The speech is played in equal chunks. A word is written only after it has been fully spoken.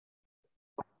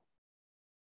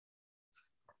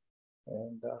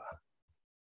And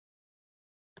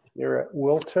here at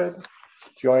Wilton,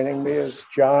 joining me is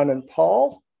John and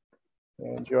Paul.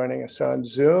 And joining us on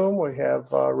Zoom, we have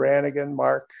Rannigan,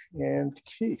 Mark, and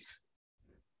Keith.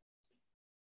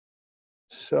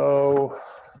 So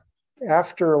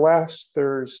after last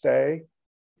Thursday,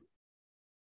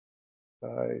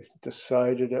 I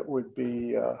decided it would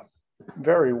be a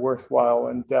very worthwhile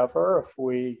endeavor if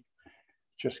we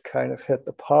just kind of hit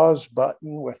the pause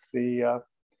button with the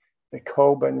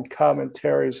Kobun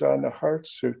commentaries on the Heart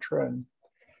Sutra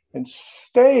and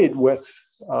stayed with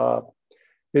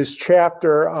his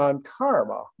chapter on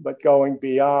karma, but going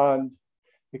beyond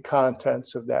the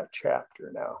contents of that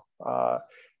chapter now,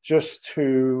 just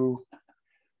to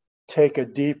take a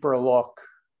deeper look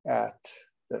at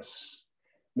this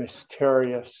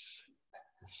mysterious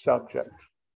subject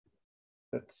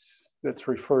that's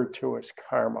referred to as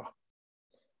karma.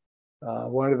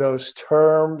 One of those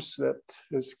terms that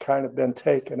has kind of been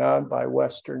taken on by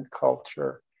Western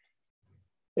culture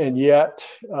and yet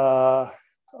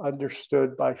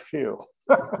understood by few.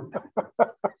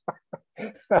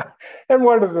 And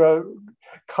one of the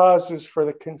causes for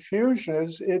the confusion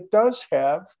is it does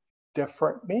have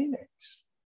different meanings.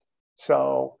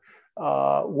 So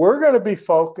we're going to be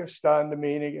focused on the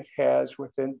meaning it has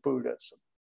within Buddhism.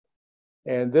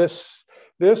 And this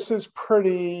is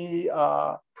pretty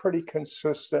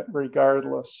consistent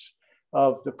regardless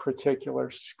of the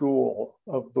particular school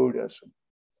of Buddhism.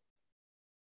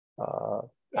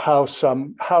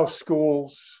 How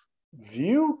schools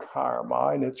view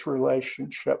karma and its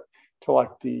relationship to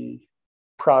like the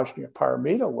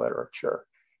Prajnaparamita literature,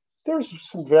 there's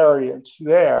some variance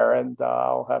there, and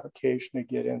I'll have occasion to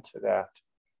get into that.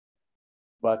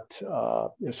 But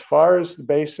as far as the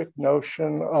basic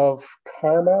notion of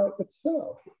karma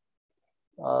itself,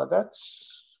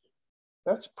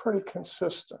 that's pretty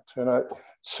consistent. And it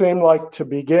seemed like to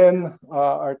begin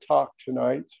our talk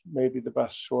tonight, maybe the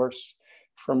best source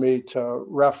for me to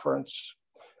reference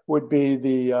would be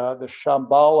the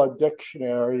Shambhala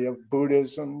Dictionary of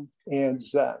Buddhism and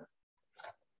Zen.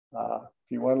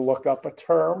 If you want to look up a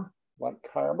term like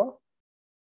karma,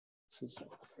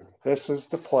 this is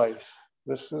the place.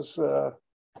 This is a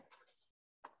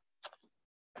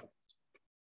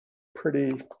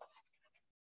pretty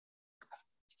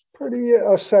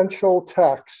essential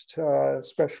text,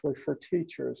 especially for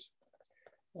teachers.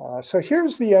 So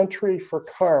here's the entry for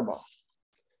karma.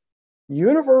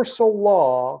 Universal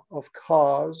law of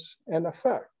cause and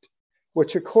effect,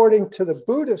 which according to the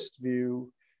Buddhist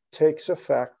view takes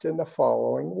effect in the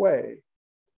following way.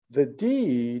 The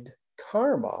deed,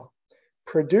 karma,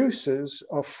 produces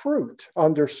a fruit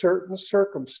under certain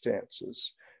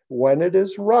circumstances. When it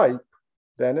is ripe,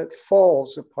 then it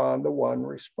falls upon the one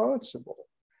responsible.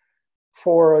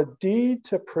 For a deed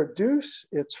to produce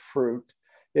its fruit,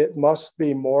 it must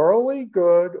be morally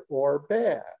good or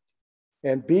bad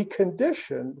and be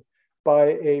conditioned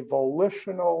by a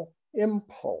volitional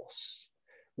impulse,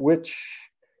 which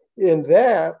in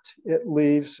that it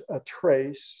leaves a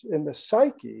trace in the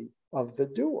psyche of the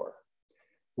doer,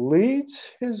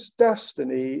 leads his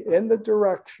destiny in the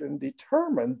direction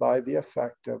determined by the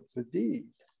effect of the deed.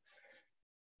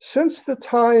 Since the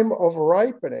time of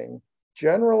ripening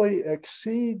generally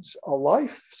exceeds a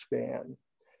lifespan,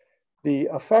 the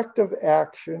effect of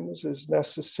actions is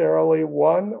necessarily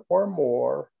one or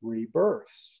more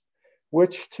rebirths,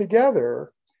 which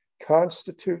together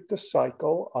constitute the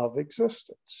cycle of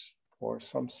existence, or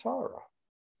samsara.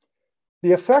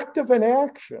 The effect of an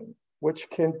action, which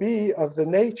can be of the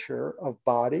nature of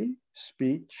body,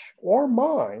 speech, or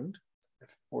mind,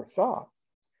 or thought,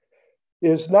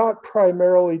 is not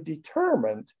primarily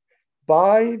determined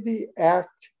by the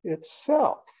act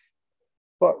itself,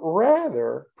 but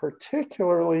rather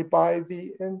particularly by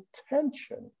the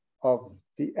intention of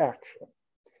the action.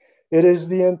 It is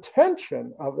the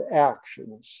intention of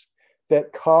actions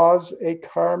that cause a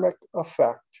karmic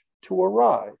effect to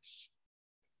arise.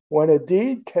 When a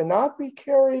deed cannot be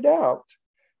carried out,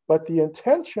 but the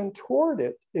intention toward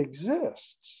it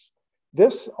exists,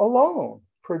 this alone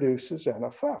produces an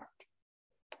effect.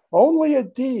 Only a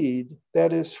deed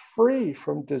that is free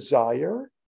from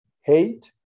desire,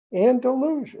 hate, and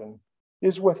delusion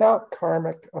is without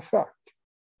karmic effect.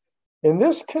 In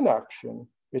this connection,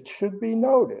 it should be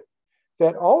noted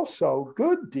that also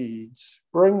good deeds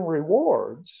bring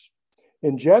rewards,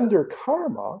 engender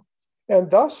karma, and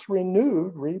thus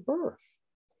renewed rebirth.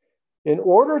 In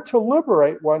order to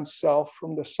liberate oneself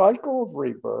from the cycle of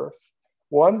rebirth,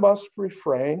 one must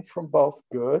refrain from both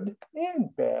good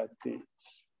and bad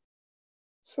deeds.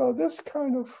 So this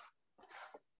kind of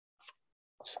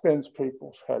spins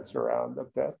people's heads around a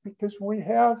bit because we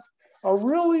have a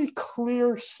really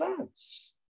clear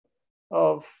sense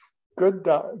of good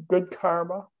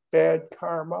karma, bad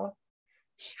karma,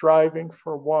 striving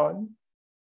for one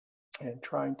and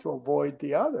trying to avoid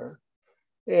the other.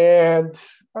 And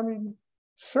I mean,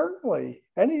 certainly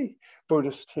any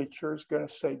Buddhist teacher is going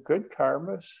to say good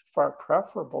karma is far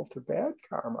preferable to bad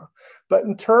karma. But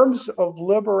in terms of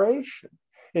liberation,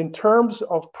 in terms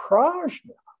of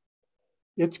prajna,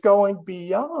 it's going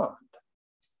beyond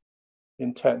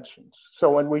intentions.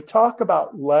 So when we talk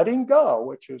about letting go,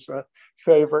 which is a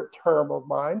favorite term of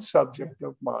mine, subject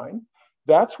of mine,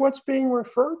 that's what's being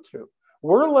referred to.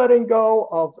 We're letting go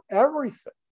of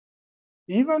everything,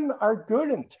 even our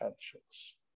good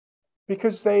intentions,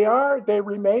 because they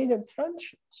remain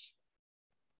intentions.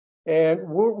 And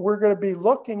we're going to be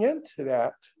looking into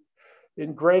that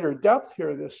in greater depth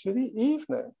here this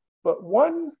evening. But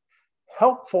one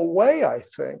helpful way, I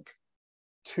think,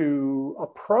 to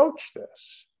approach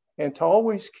this and to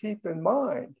always keep in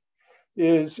mind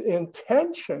is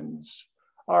intentions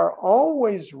are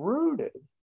always rooted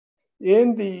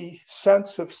in the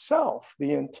sense of self, the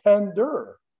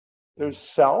intender. There's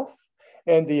self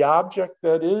and the object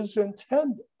that is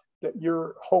intended, that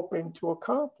you're hoping to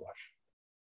accomplish.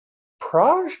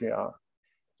 Prajna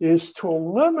is to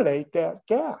eliminate that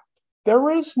gap. There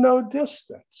is no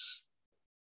distance.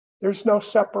 There's no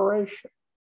separation.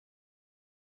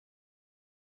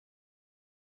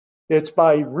 It's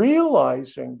by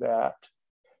realizing that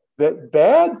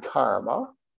bad karma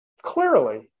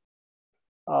clearly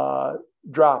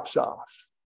drops off,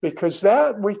 because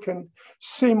that we can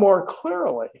see more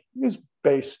clearly is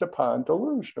based upon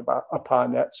delusion,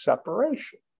 upon that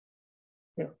separation.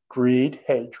 Greed,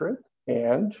 hatred,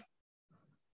 and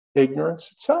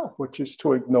ignorance itself, which is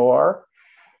to ignore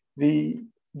the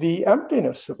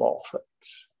emptiness of all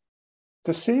things,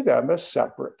 to see them as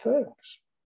separate things.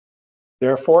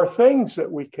 Therefore, things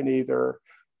that we can either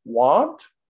want,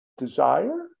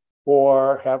 desire,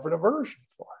 or have an aversion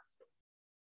for.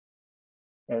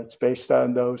 And it's based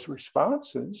on those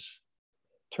responses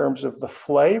in terms of the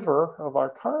flavor of our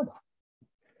karma,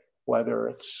 whether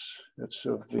it's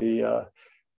of the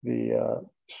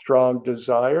strong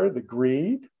desire, the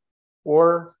greed,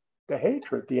 or the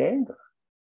hatred, the anger.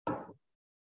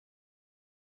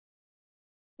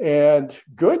 And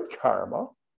good karma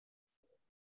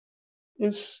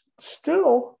is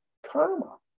still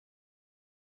karma.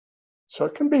 So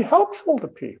it can be helpful to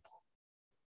people.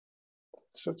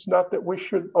 So it's not that we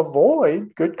should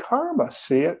avoid good karma,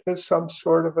 see it as some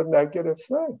sort of a negative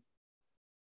thing.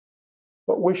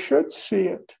 But we should see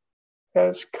it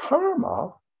as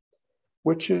karma,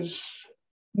 which is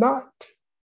not.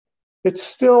 It's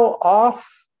still off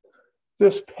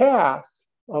this path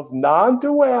of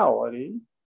non-duality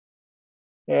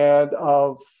and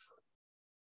of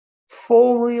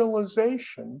full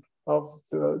realization of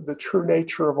the true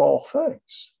nature of all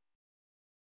things.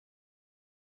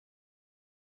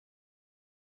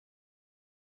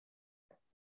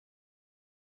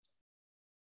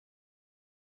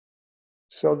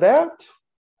 So that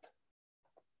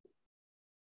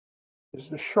is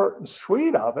the short and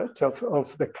sweet of it,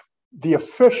 of the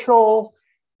official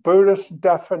Buddhist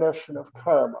definition of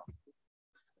karma,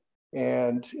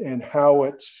 and how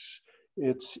it's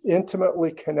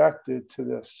intimately connected to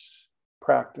this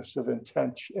practice of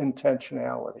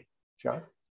intentionality. John?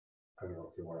 I don't know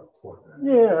if you want to plug that.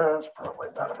 Yeah, that's probably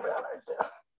not a bad idea.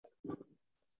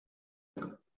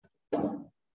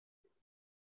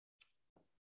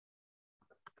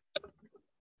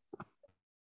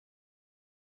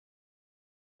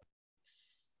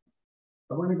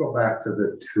 I want to go back to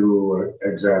the two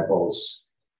examples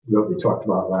that we talked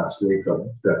about last week of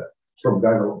that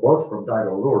both from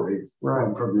Daido Luri, right.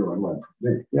 One from you and one from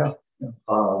me. Yeah.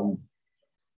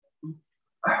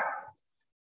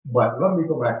 But let me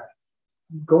go back.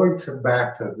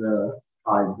 Back to the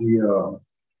idea.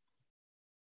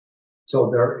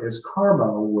 So there is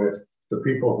karma with the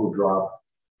people who drop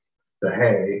the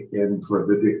hay in for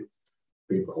the deer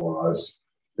because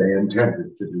they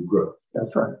intended to do good.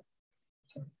 That's right.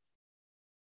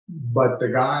 But the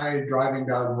guy driving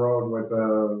down the road with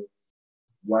a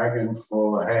wagon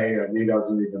full of hay and he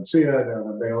doesn't even see it, and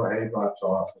a bale of hay drops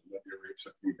off and the deer eats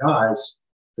it and he dies,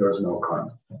 there's no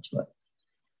karma. That's right.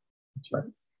 That's right.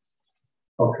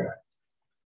 Okay.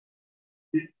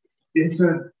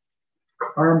 Isn't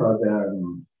karma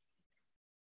then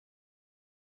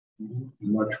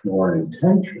much more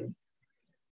intention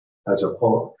as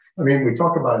opposed? I mean, we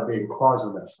talk about it being cause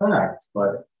and effect,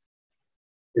 but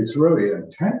it's really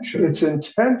intention. It's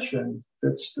intention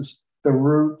that's the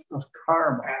root of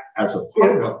karma. As a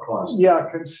part of cause. Yeah,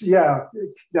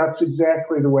 that's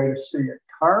exactly the way to see it.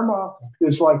 Karma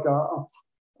is like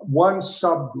one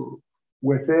subgroup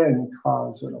within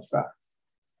cause and effect.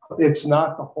 It's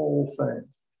not the whole thing.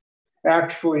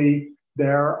 Actually,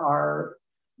 there are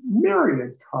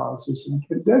myriad causes and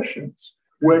conditions,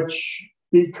 which,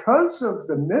 because of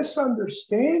the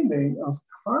misunderstanding of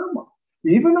karma,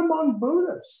 even among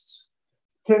Buddhists,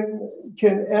 can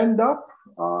end up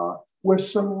with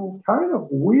some kind of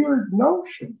weird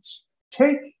notions.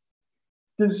 Take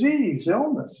disease,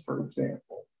 illness, for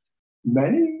example.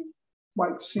 Many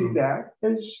might see that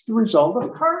as the result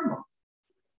of karma.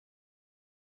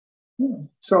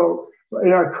 So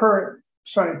in our current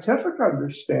scientific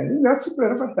understanding, that's a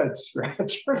bit of a head scratcher.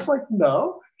 It's like,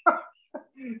 no,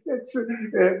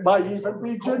 it might even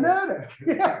be genetic.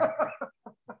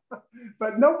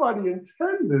 But nobody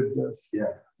intended this.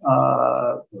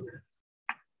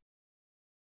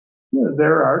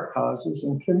 There are causes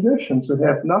and conditions that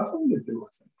have nothing to do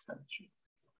with intention.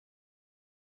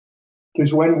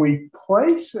 Because when we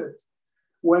place it,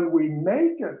 when we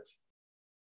make it,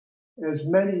 as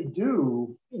many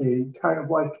do, a kind of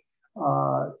like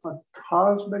a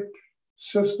cosmic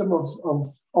system of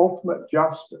ultimate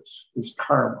justice is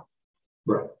karma.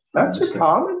 Right. That's a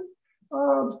common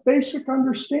basic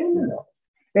understanding of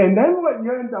it. And then what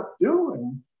you end up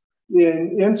doing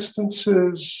in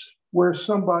instances where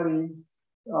somebody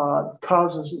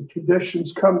causes and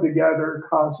conditions come together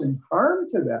causing harm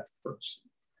to that person,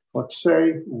 let's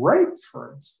say rape,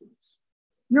 for instance,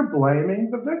 you're blaming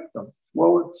the victim.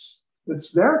 Well,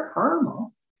 it's their karma.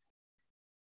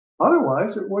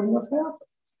 Otherwise, it wouldn't have happened.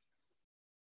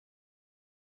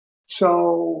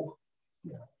 So,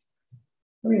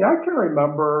 I mean, I can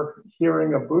remember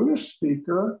hearing a Buddhist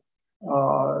speaker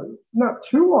not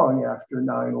too long after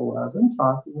 9/11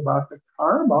 talking about the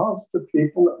karma of the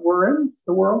people that were in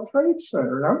the World Trade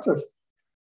Center. And I'm just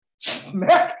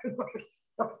smacking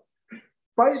myself,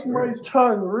 biting my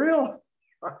tongue real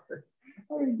hard.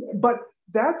 I mean, but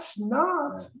that's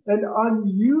not an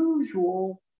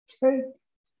unusual take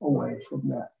away from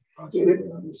that. I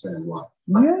certainly understand why.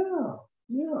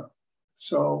 Yeah.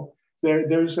 So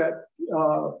there's that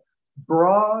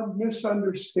broad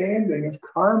misunderstanding of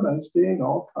karma as being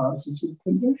all causes and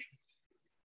conditions.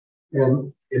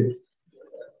 And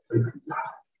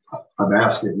I'm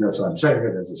asking this, I'm saying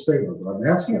it as a statement, but I'm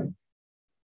asking,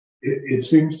 it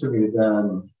seems to me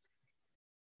then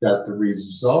that the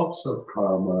results of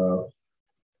karma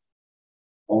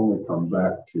only come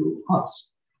back to us.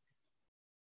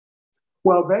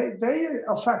 Well, they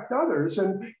affect others.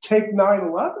 And take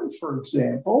 9/11, for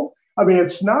example. I mean,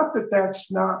 it's not that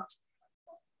that's not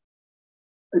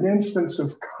an instance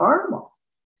of karma,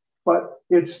 but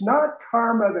it's not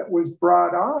karma that was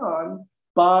brought on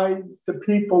by the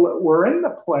people that were in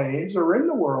the planes or in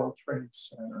the World Trade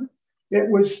Center.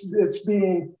 It's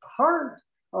being part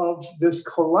of this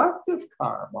collective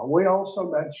karma. We also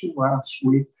mentioned last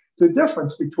week the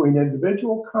difference between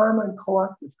individual karma and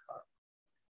collective karma.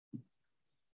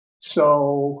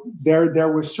 So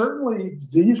there was certainly,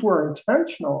 these were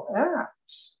intentional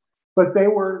acts, but they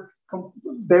were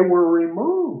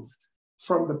removed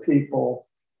from the people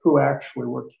who actually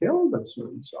were killed as a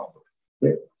result.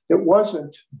 It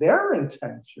wasn't their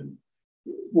intention,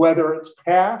 whether it's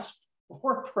past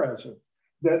or present,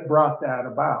 that brought that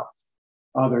about,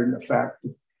 other than the fact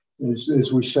that,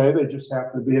 as we say, they just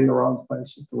happened to be in the wrong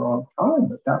place at the wrong time.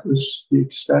 But that was the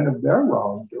extent of their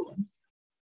wrongdoing.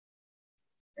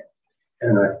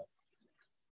 And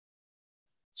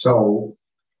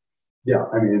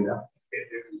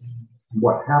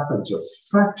what happens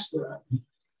affects them.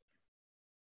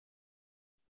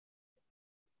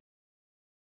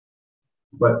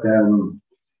 But then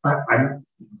I'm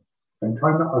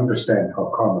trying to understand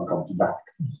how karma comes back.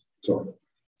 So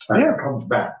it comes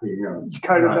back,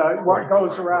 kind of what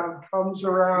goes around comes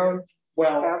around.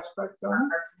 Well, aspect of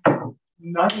it.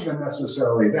 Not even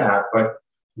necessarily that, but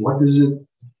what is it?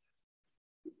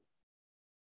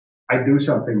 I do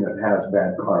something that has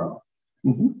bad karma.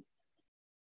 Mm-hmm.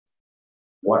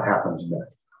 What happens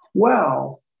next?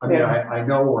 Well, I mean, I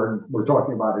know we're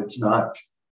talking about, it's not,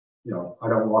 I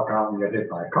don't walk out and get hit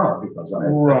by a car because I.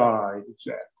 Right,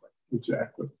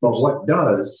 exactly. But what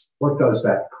does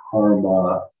that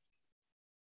karma?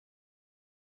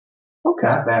 Okay,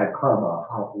 that bad karma.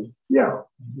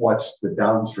 What's the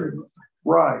downstream of it?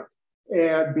 Right,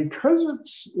 and because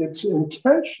it's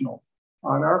intentional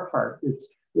on our part, it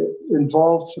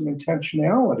involves some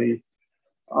intentionality.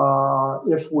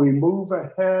 If we move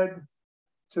ahead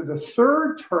to the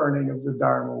third turning of the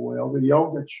Dharma wheel, the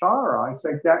Yogacara, I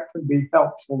think that can be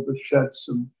helpful to shed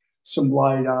some some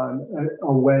light on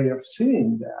a way of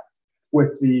seeing that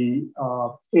with the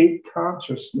 8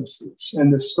 consciousnesses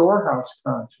and the storehouse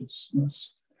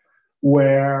consciousness,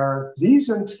 where these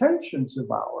intentions of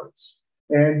ours,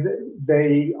 and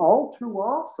they all too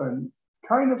often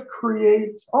kind of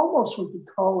create almost what we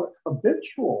call it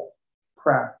habitual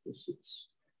practices.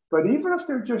 But even if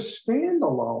they're just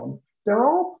standalone, they're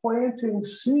all planting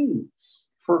seeds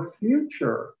for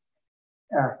future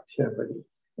activity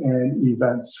and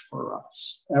events for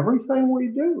us. Everything we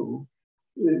do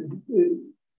it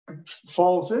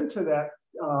falls into that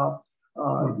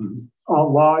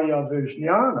alaya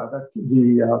vijnana,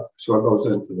 so it goes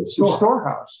into the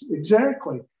storehouse.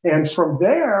 Exactly. And from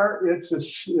there, it's a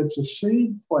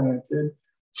seed planted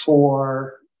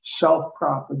for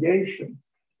self-propagation.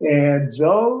 And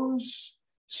those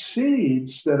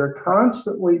seeds that are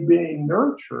constantly being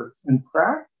nurtured and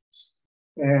practiced,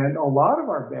 and a lot of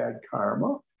our bad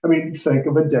karma, I mean, think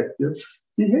of addictive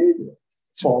behavior,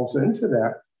 falls into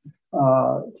that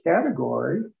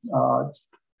category. It's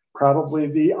probably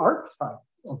the archetype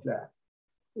of that.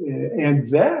 And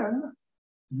then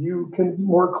you can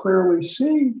more clearly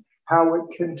see how it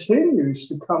continues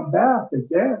to come back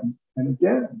again and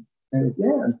again and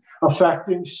again,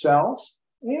 affecting self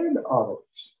and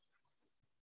others,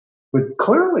 but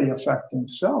clearly affecting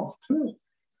self too.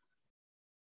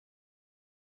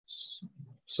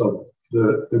 So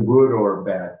the good or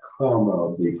bad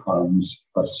karma becomes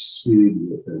a seed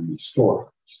within the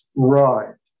storehouse.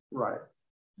 Right.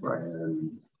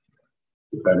 And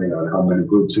depending on how many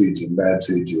good seeds and bad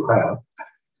seeds you have.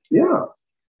 Yeah,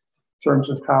 in terms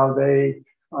of how they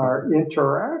are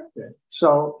interacting.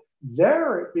 So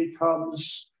there it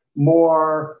becomes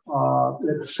more,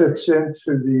 it fits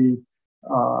into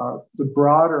the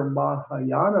broader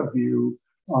Mahayana view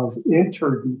of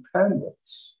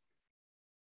interdependence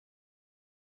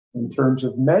in terms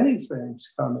of many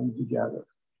things coming together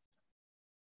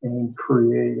and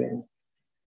creating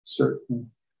certain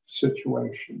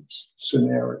situations,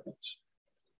 scenarios.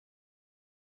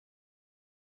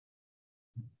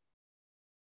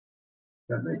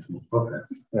 That makes me, okay.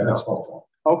 Yeah, that's helpful.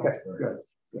 Okay, good.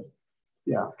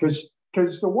 Yeah, because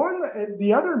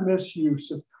the other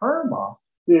misuse of karma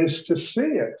is to see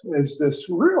it as this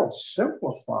real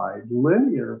simplified,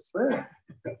 linear thing.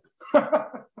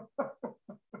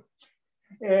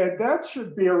 And that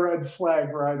should be a red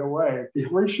flag right away.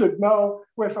 We should know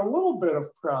with a little bit of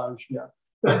prajna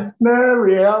that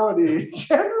reality,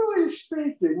 generally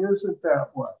speaking, isn't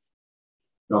that way.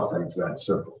 Nothing's that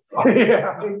simple.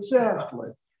 Yeah, exactly.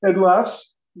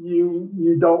 Unless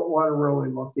you don't want to really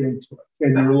look into it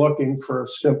and you're looking for a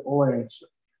simple answer.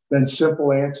 Then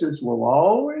simple answers will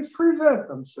always present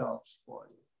themselves for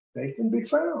you. They can be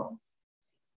found.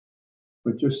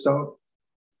 But just don't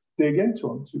dig into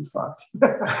them too far.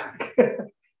 Because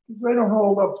they don't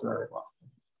hold up very well.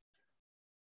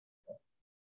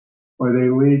 Or they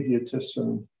lead you to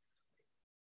some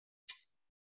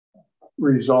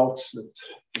results that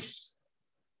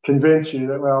convince you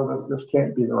that, well, this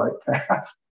can't be the right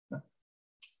path.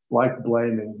 Like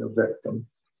blaming the victim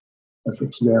if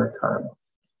it's their karma.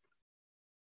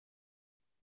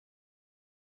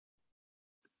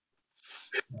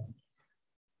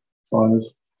 As long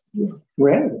as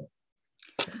random.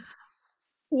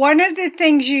 One of the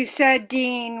things you said,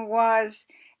 Dean, was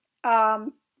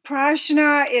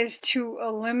prajna is to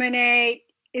eliminate,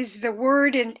 is the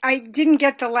word, and I didn't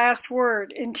get the last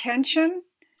word, intention?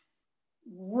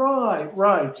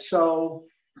 Right. So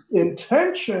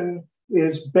intention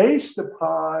is based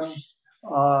upon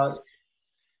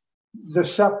the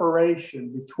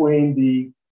separation between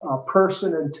the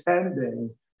person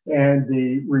intending and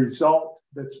the result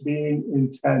that's being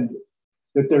intended,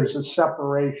 that there's a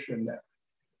separation there.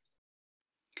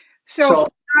 So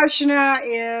prajna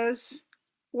is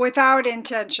without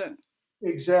intention.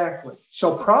 Exactly.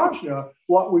 So prajna,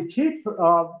 what we keep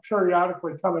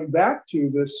periodically coming back to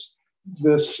this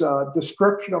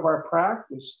description of our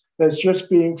practice as just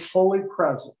being fully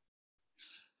present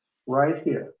right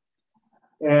here.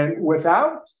 And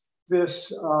without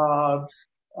this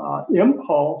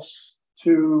impulse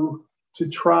to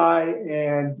try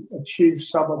and achieve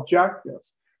some objective,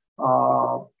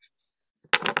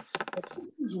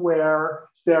 where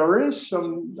there is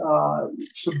some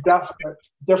definite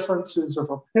differences of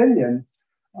opinion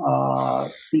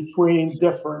between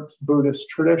different Buddhist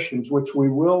traditions, which we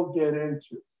will get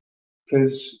into,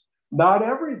 because not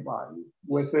everybody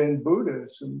within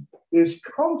Buddhism is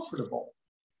comfortable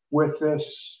with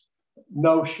this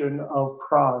notion of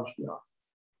prajna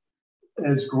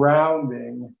as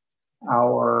grounding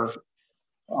our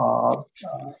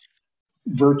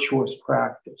virtuous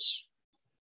practice.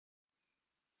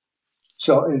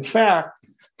 So in fact,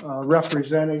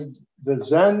 representing the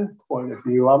Zen point of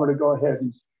view, I'm going to go ahead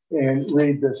and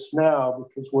read this now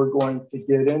because we're going to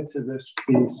get into this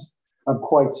piece, I'm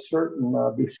quite certain,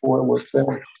 before we're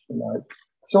finished tonight.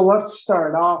 So let's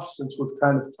start off, since we've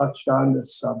kind of touched on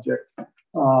this subject.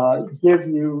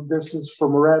 This is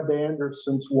from Reb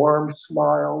Anderson's Warm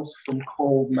Smiles from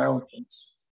Cold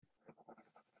Mountains.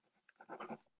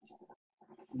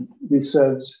 He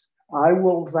says, I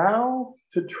will vow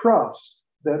to trust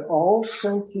that all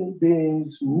sentient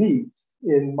beings meet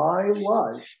in my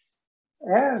life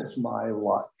as my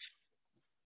life.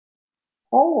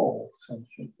 All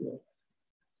sentient beings.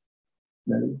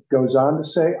 Then he goes on to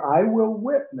say, I will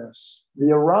witness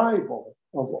the arrival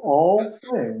of all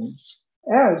things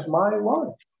as my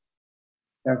life.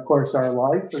 And of course, our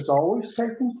life is always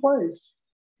taking place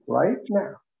right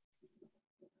now,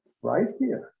 right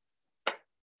here.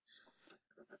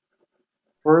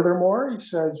 Furthermore, he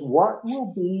says, what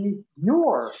will be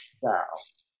your vow?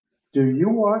 Do you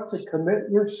want to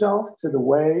commit yourself to the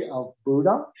way of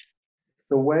Buddha,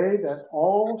 the way that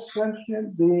all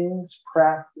sentient beings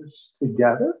practice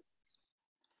together?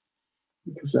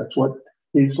 Because that's what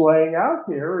he's laying out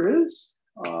here is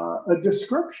a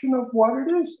description of what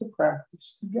it is to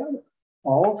practice together.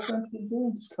 All sentient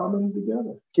beings coming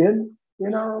together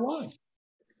in our life.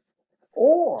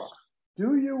 Or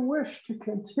do you wish to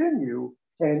continue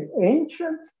an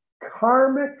ancient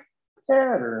karmic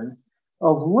pattern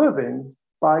of living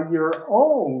by your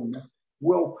own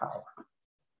willpower?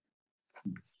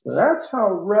 So that's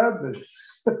how Reb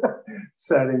is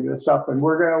setting this up. And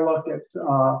we're going to look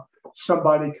at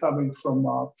somebody coming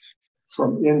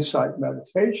from insight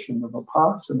meditation, of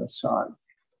Vipassana side,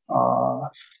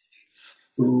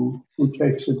 who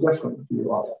takes a different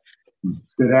view of it.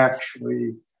 That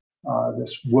actually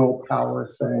this willpower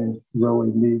thing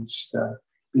really needs to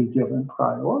be given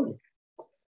priority.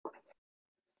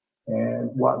 And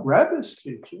what Reb is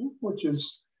teaching, which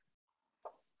is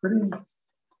pretty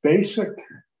basic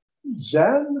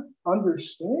Zen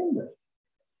understanding,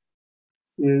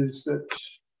 is that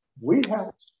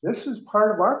this is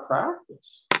part of our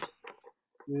practice,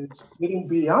 is getting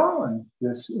beyond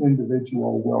this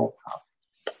individual willpower,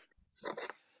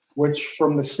 which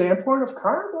from the standpoint of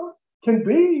karma can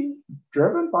be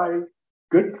driven by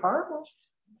good karma.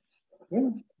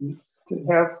 You can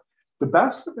have the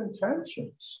best of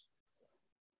intentions.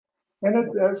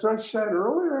 And as I said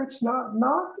earlier, it's not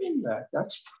knocking that.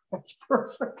 That's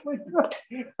perfectly good.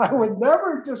 I would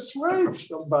never dissuade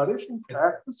somebody from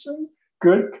practicing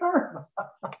good karma.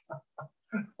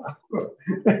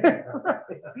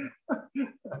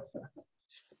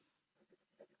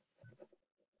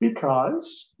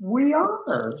 Because we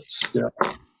are still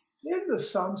in the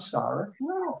samsaric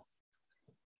realm.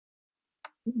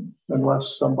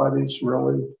 Unless somebody's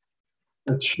really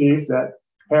achieved that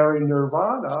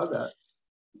peri-nirvana, that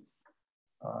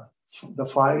the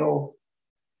final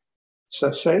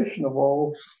cessation of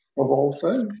all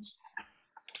things.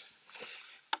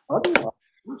 Otherwise,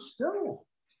 we're still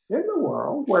in the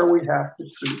world where we have to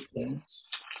treat things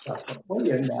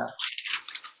separately in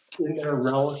their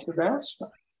relative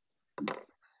aspect.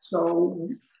 So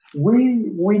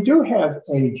we do have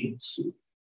agency,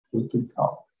 we can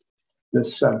call it,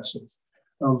 this sense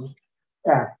of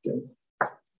acting.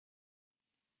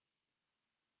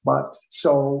 But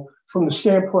so from the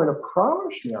standpoint of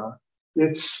prajna,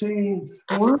 it's seen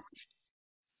through.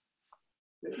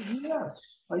 Yes,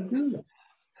 I do that.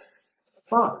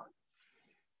 But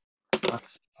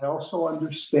I also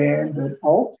understand that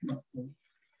ultimately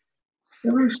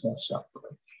there is no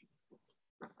separation.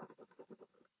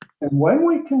 And when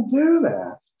we can do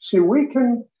that, see, we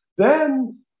can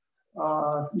then,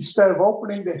 instead of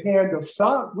opening the hand of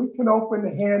thought, we can open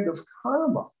the hand of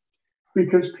karma.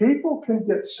 Because people can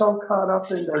get so caught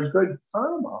up in their good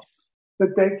karma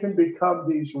that they can become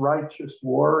these righteous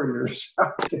warriors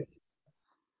out there.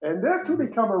 And that can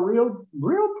become a real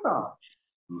problem.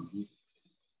 Mm-hmm.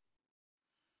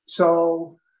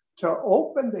 So to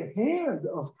open the hand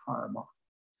of karma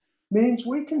means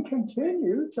we can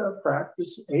continue to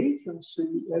practice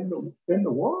agency in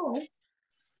the world.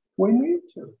 We need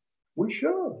to. We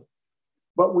should.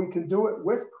 But we can do it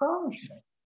with prajna.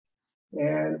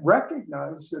 And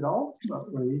recognize that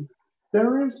ultimately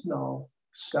there is no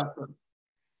separate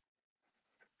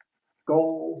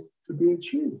goal to be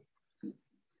achieved.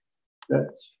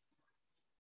 That's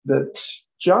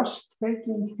just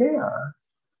taking care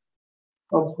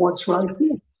of what's right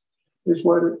here is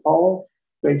what it all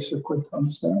basically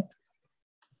comes down to.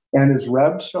 And as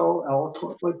Reb so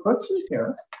eloquently puts it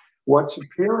here, what's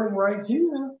appearing right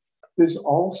here is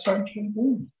all sentient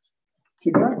beings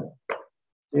together.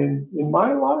 in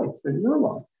my life, in your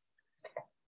life.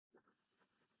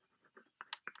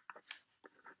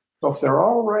 So if they're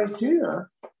all right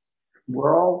here,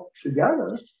 we're all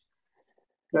together,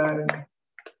 then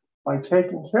by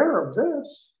taking care of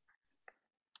this,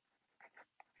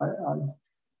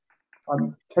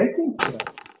 I'm taking care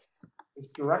as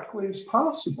directly as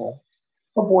possible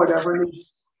of whatever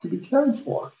needs to be cared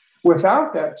for,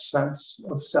 without that sense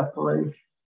of separation,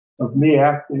 of me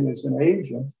acting as an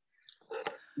agent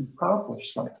to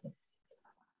accomplish something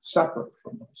separate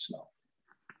from myself.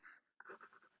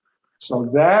 So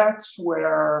that's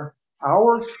where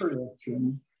our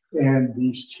tradition and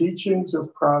these teachings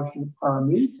of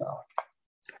Prajnaparamita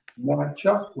match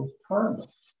up with karma.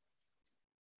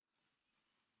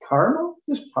 Karma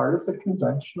is part of the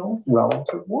conventional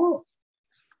relative world.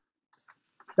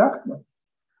 Definitely.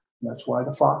 That's why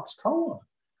the fox koan.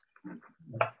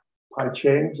 Pai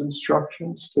Ching's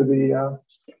instructions to the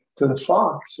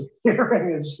fox,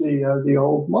 hearing as the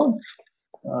old monk,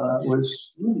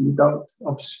 was you don't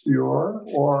obscure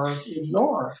or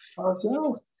ignore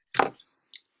causality.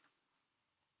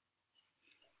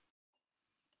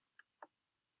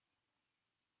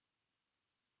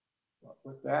 But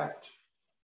with that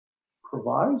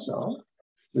proviso,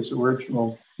 his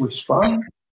original response,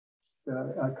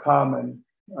 a common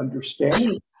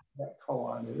understanding of that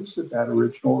koan is that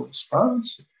original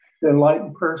response, the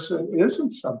enlightened person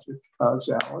isn't subject to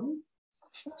causality.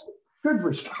 That's a good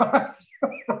response.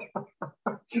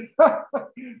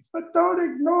 But don't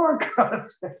ignore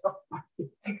causality.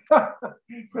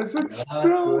 Because it's not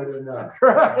still good enough.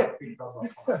 Right.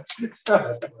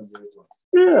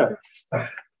 Yeah.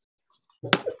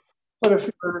 But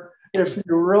if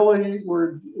you really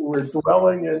were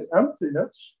dwelling in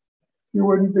emptiness, you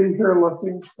wouldn't be here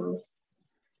looking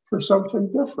for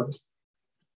something different.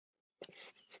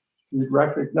 You'd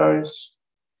recognize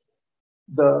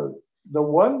the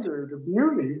wonder, the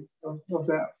beauty of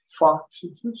that fox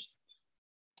existence,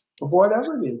 of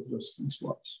whatever the existence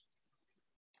was.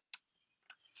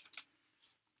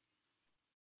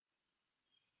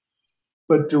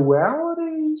 But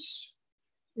dualities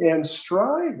and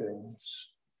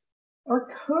strivings are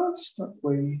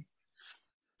constantly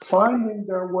finding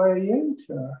their way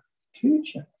into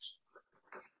teachings.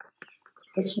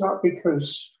 It's not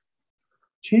because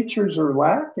teachers are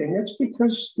lacking, it's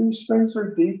because these things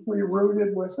are deeply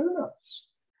rooted within us.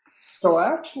 So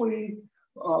actually,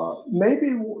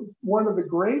 maybe one of the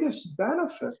greatest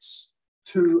benefits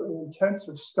to an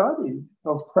intensive study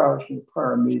of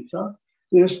Prajnaparamita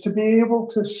is to be able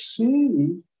to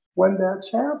see when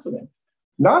that's happening.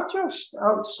 Not just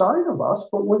outside of us,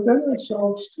 but within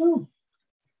ourselves too.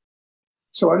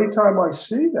 So anytime I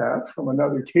see that from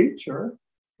another teacher,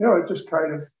 it just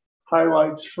kind of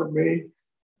highlights for me,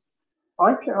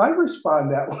 I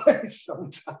respond that way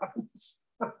sometimes.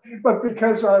 But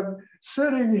because I'm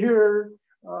sitting here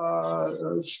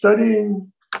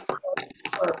studying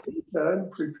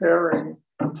and preparing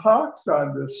talks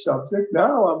on this subject,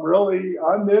 now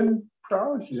I'm in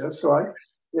Prajna, so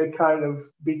it kind of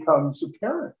becomes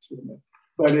apparent to me.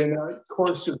 But in a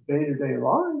course of day-to-day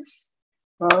life,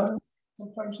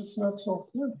 sometimes it's not so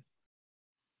clear.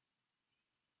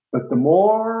 But the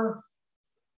more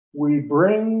we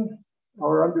bring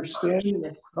our understanding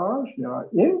of prajna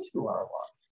into our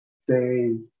life,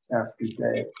 day after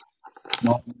day,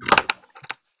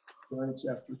 experience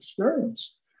after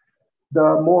experience,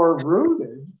 the more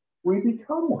rooted we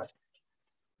become with it.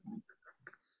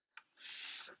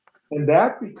 And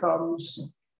that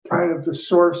becomes kind of the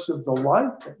source of the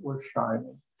light that we're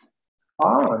shining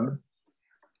on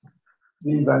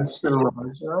the events that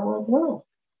arise in our world.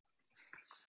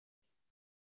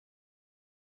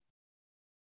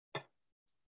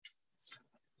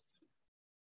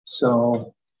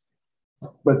 So,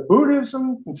 but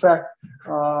Buddhism, in fact,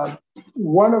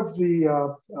 one of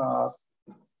the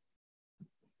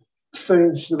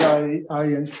things that I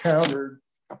encountered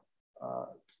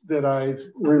that I've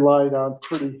relied on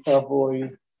pretty heavily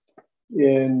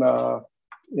in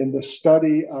the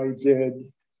study I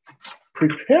did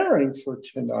preparing for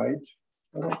tonight.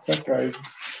 I don't think I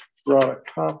brought a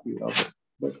copy of it,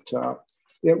 but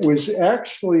it was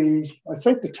actually, I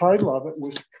think the title of it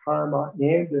was Karma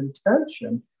and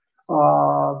Intention,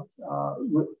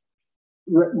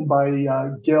 written by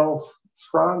Gil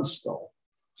Fronsdal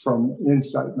from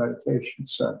Insight Meditation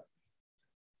Center.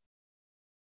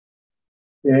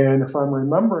 And if I'm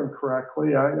remembering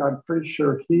correctly, I'm pretty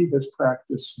sure he has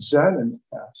practiced Zen in the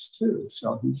past too.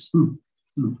 So he's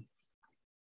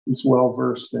well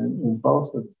versed in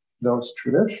both of those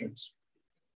traditions.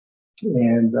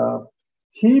 And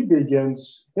he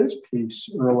begins his piece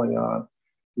early on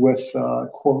with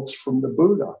quotes from the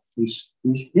Buddha.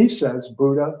 He says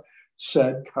Buddha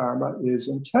said karma is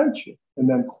intention. And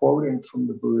then quoting from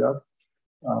the Buddha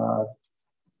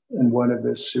in one of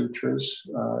his sutras,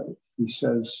 he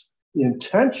says,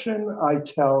 intention, I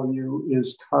tell you,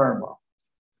 is karma.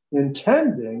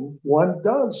 Intending, one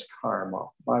does karma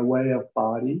by way of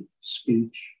body,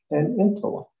 speech, and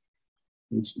intellect.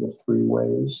 These are the three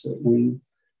ways that we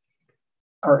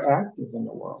are active in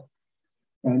the world.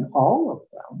 And all of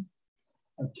them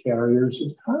are carriers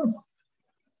of karma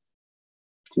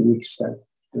to the extent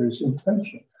there's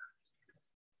intention.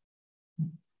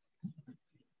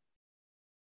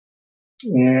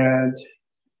 And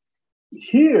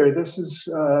here, this is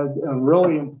a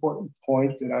really important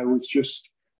point that I was just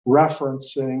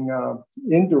referencing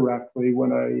indirectly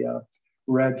when I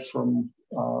read from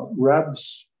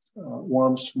Reb's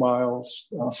Warm Smiles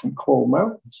from Cold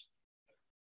Mountains.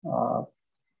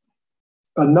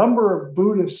 A number of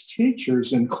Buddhist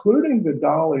teachers, including the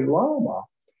Dalai Lama,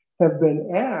 have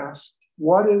been asked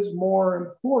what is more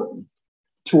important,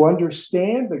 to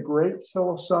understand the great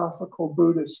philosophical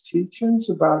Buddhist teachings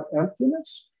about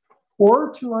emptiness,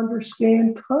 or to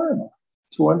understand karma,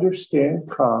 to understand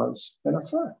cause and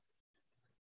effect.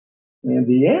 And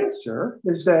the answer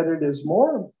is that it is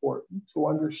more important to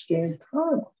understand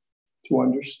karma, to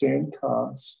understand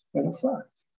cause and effect.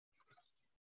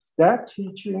 That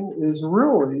teaching is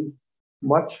really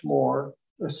much more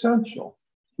essential.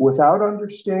 Without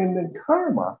understanding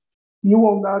karma, you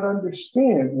will not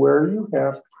understand where you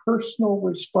have personal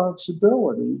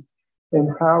responsibility and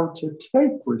how to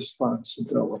take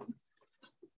responsibility.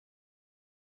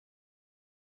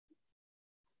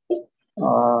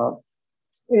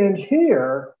 And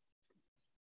here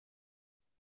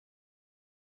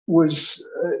was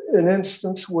an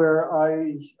instance where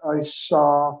I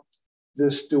saw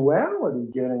this duality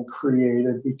getting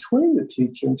created between the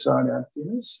teachings on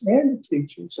emptiness and the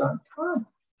teachings on karma.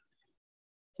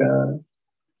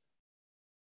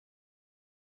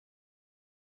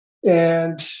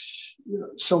 And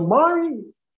so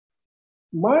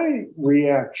my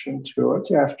reaction to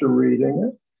it after reading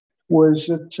it was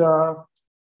that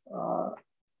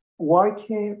why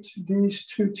can't these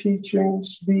two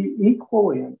teachings be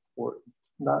equally important?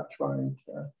 Not trying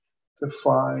to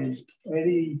find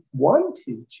any one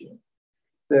teaching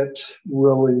that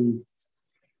really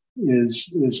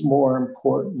is more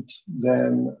important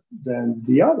than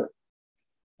the other.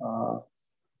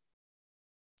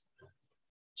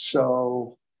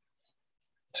 So,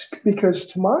 because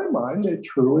to my mind, they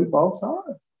truly both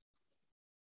are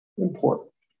important.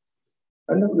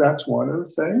 And that's one of the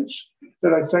things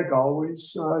that I think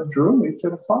always drew me to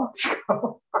the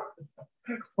Foxglove.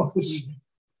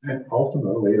 And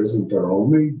ultimately, isn't there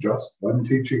only just one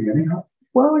teaching anyhow?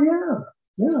 Well,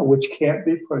 yeah, which can't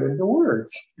be put into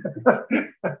words.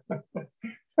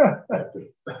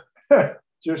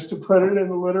 Just to put it in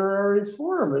a literary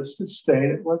form is to state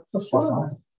it with the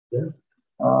font. Yeah.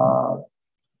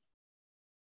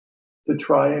 To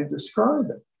try and describe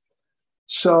it.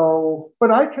 So, but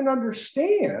I can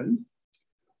understand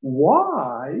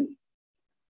why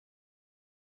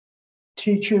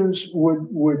teachers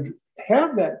would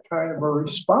have that kind of a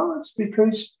response,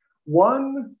 because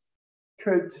one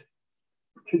could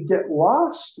get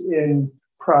lost in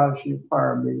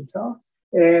prajnaparamita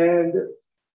and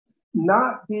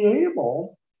not be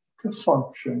able to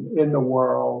function in the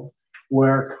world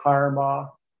where karma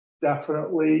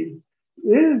definitely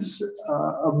is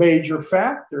a major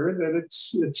factor that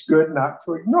it's good not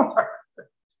to ignore,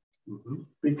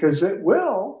 because it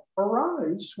will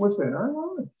arise within our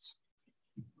lives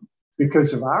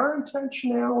because of our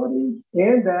intentionality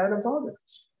and that of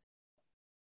others.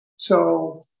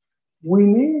 So we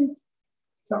need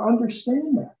to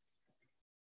understand that.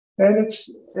 And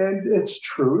it's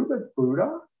true that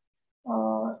Buddha,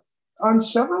 on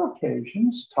several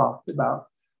occasions, talked about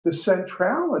the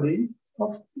centrality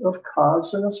of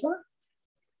cause and effect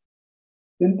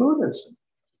in Buddhism.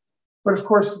 But of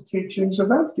course, the teachings of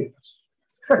emptiness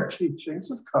are teachings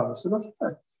of cause and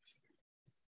effect.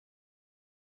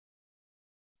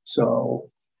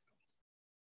 So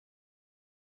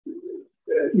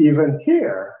even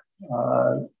here,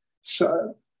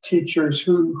 teachers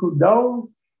who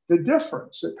know the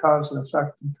difference that cause and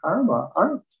effect in karma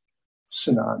aren't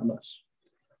synonymous,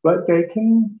 but they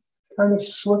can kind of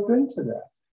slip into that.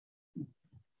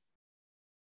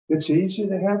 It's easy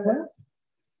to have that.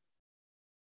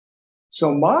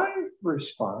 So my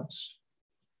response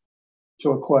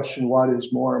to a question, what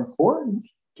is more important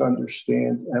to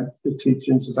understand the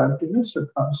teachings of emptiness or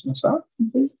cause and effect?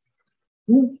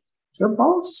 They're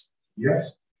both.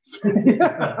 Yes.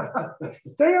 Yeah,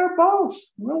 they are both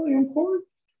really important.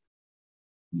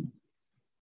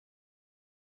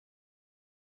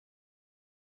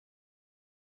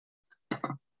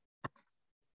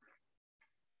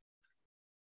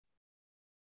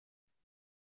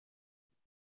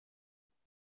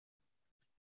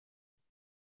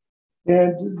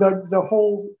 And the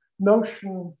whole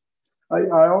notion,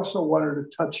 I also wanted to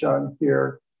touch on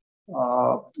here,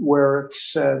 where it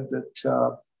said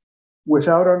that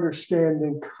without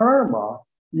understanding karma,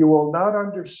 you will not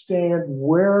understand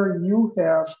where you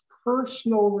have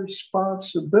personal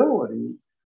responsibility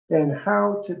and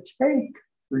how to take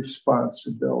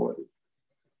responsibility.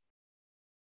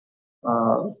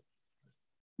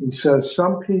 He says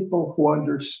some people who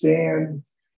understand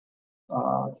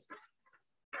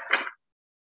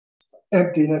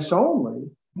emptiness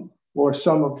only, or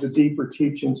some of the deeper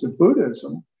teachings of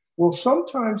Buddhism, will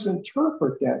sometimes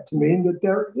interpret that to mean that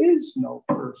there is no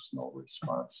personal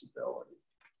responsibility.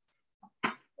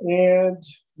 And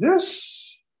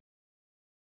this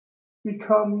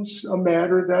becomes a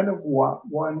matter then of what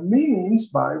one means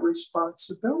by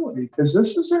responsibility, because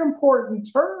this is an important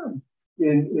term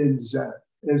in Zen,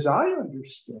 as I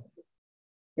understand it.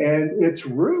 And its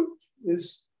root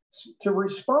is to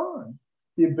respond,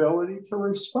 the ability to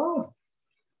respond.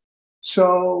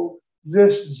 So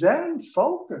this Zen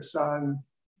focus on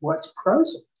what's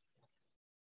present,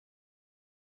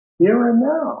 here and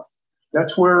now,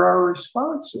 that's where our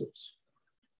response is.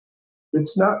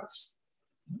 It's not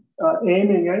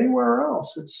aiming anywhere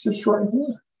else. It's just right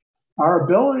here. Our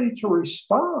ability to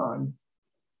respond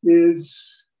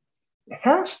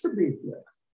has to be here.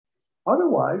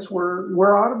 Otherwise,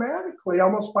 we're automatically,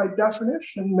 almost by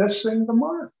definition, missing the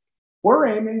mark. We're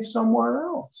aiming somewhere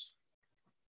else.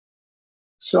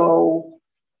 So,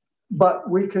 but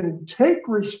we can take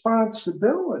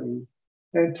responsibility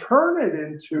and turn it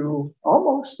into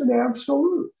almost an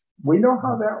absolute. We know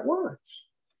how that works.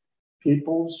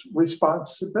 People's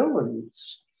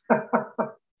responsibilities.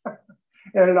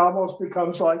 And it almost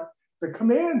becomes like the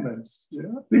commandments. You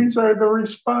know? These are the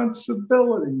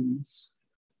responsibilities.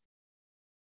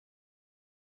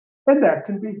 And that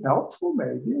can be helpful,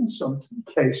 maybe, in some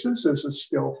cases, as a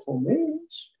skillful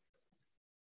means.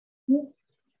 Yeah.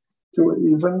 To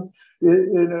even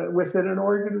within an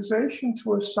organization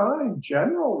to assign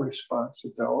general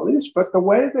responsibilities, but the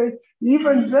way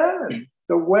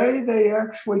they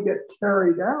actually get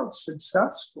carried out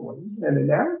successfully and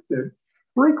enacted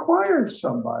requires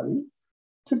somebody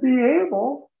to be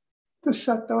able to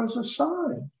set those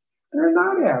aside. They're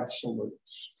not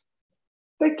absolutes.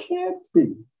 They can't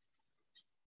be.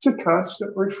 It's a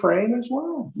constant refrain as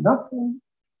well. Nothing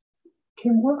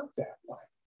can work that way.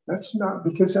 That's not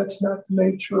the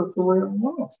nature of the real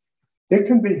world. It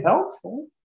can be helpful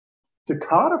to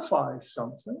codify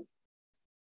something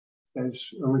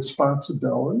as a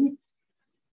responsibility,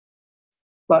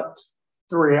 but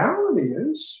the reality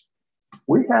is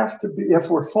we have to be, if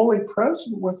we're fully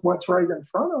present with what's right in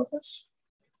front of us,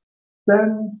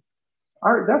 then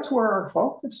that's where our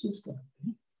focus is going to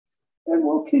be. And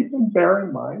we'll keep and bear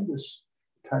in mind this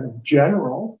kind of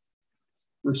general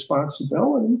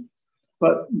responsibility.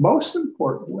 But most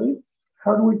importantly,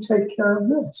 how do we take care of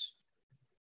this?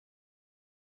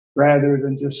 Rather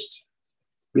than just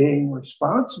being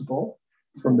responsible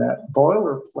from that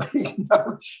boilerplate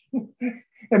notion.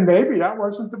 And maybe that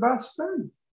wasn't the best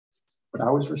thing, but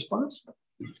I was responsible.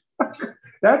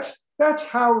 That's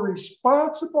how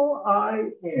responsible I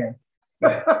am.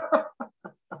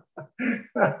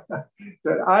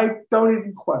 That I don't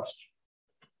even question.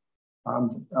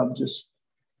 I'm just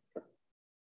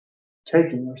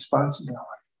taking responsibility.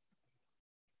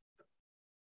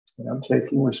 And I'm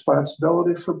taking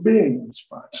responsibility for being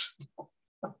responsible.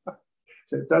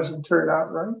 If it doesn't turn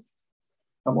out right,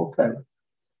 I'm okay.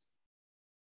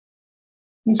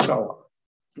 And so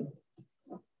on.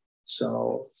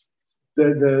 So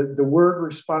the word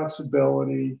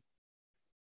responsibility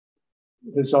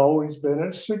has always been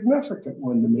a significant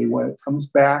one to me when it comes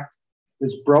back,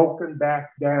 is broken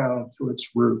back down to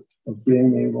its root of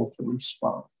being able to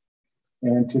respond.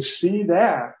 And to see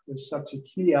that as such a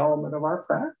key element of our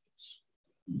practice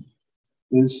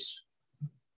is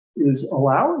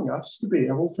allowing us to be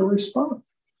able to respond.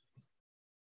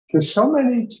 Because so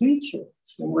many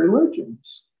teachings and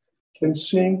religions can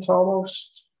seem to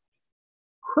almost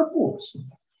cripple us.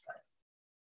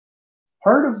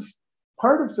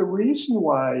 Part of the reason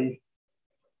why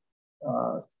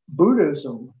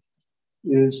Buddhism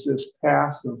is this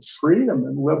path of freedom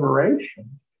and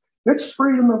liberation, it's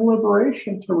freedom and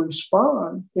liberation to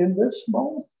respond in this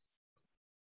moment.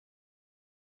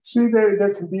 See, there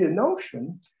can be a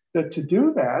notion that to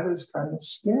do that is kind of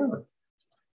scary.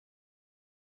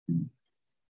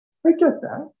 I get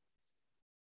that.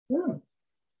 Yeah.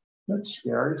 That's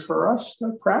scary for us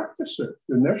to practice it,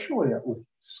 initially at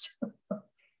least.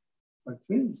 But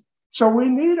geez. So we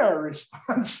need our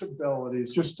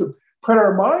responsibilities just to put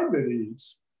our mind at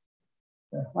ease.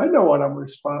 Yeah, I know what I'm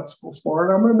responsible for,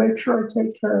 and I'm going to make sure I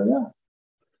take care of that.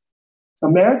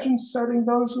 Imagine setting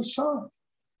those aside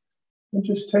and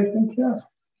just taking care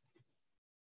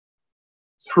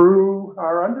through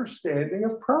our understanding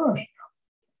of prajna,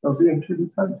 of the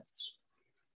interdependence.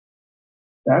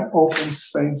 That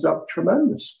opens things up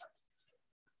tremendously.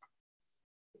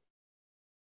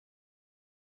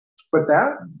 But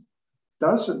that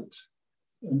doesn't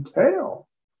entail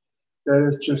that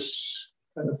it's just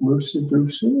kind of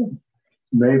loosey-goosey, and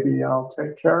maybe I'll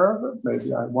take care of it,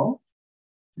 maybe I won't.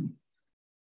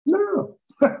 No.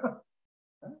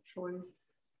 Actually,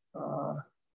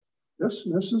 this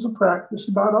is a practice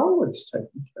about always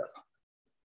taking care of it.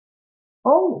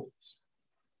 Always.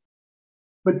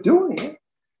 But doing it,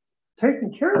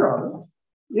 taking care of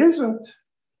it, isn't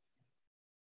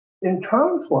in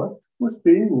conflict with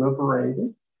being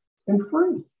liberated and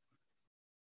free.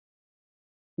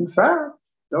 In fact,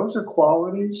 those are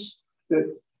qualities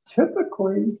that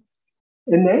typically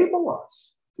enable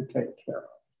us to take care of.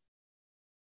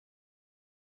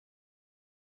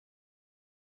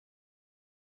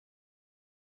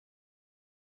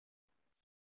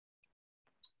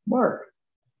 Mark.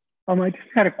 I just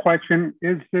had a question.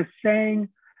 Is the saying,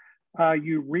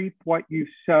 you reap what you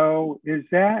sow,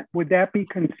 would that be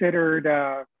considered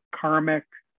a karmic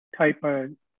type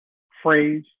of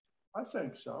phrase? I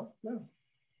think so, yeah.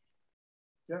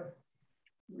 Yeah.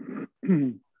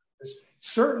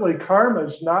 Certainly karma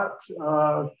is not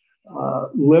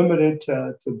limited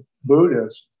to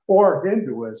Buddhism or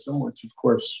Hinduism, which of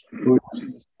course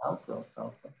Buddhism is outgrowth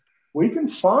of. We can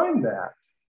find that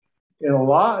in a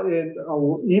lot,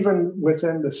 even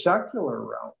within the secular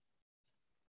realm.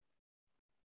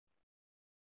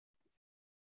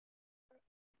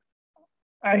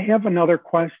 I have another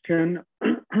question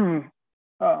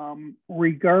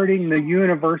regarding the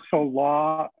universal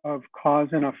law of cause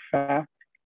and effect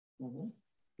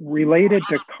related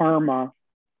to karma.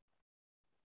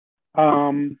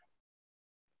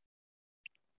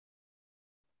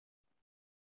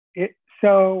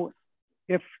 So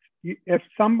if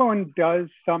someone does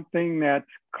something that's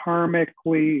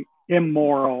karmically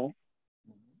immoral,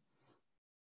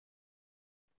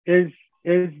 is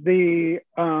the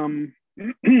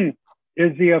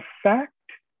is the effect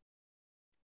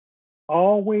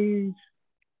always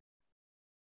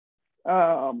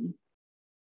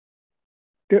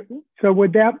so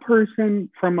would that person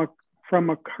from a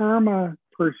karma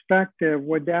perspective,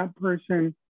 would that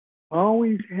person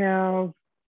always have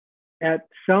at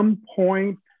some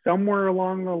point somewhere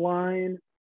along the line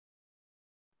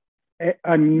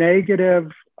a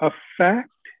negative effect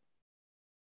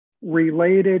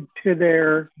related to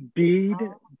their deed,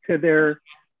 to their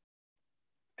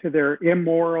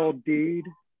immoral deed?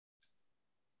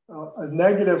 A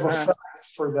negative effect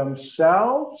for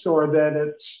themselves, or that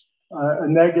it's a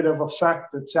negative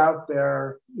effect that's out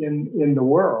there in the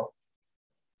world?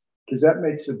 Because that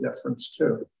makes a difference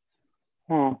too.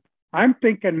 I'm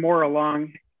thinking more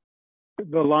along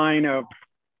the line of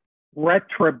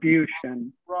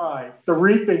retribution. Right. The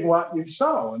reaping what you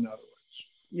sow, in other words.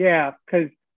 Yeah, because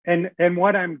and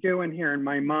what I'm doing here in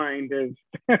my mind is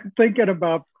thinking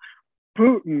about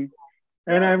Putin,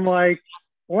 and I'm like,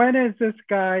 when is this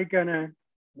guy gonna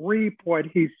reap what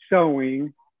he's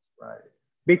sowing? Right.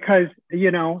 Because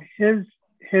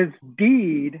his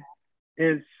deed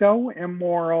is so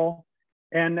immoral,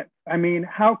 and I mean,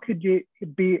 how could you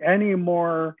be any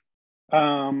more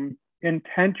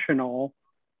intentional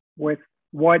with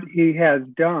what he has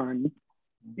done,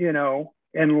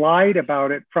 and lied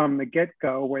about it from the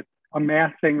get-go with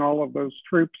amassing all of those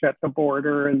troops at the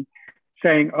border and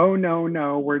saying, oh,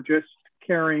 no, we're just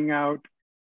carrying out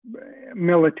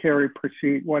military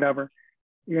pursuit, whatever.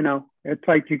 It's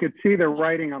like you could see the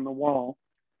writing on the wall.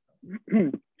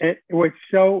 It was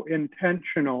so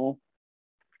intentional.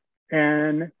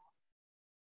 And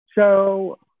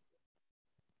so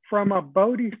from a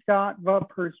bodhisattva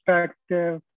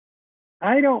perspective,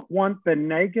 I don't want the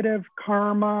negative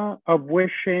karma of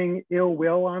wishing ill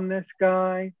will on this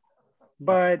guy,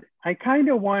 but I kind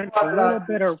of want a little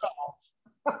bit of,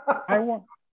 I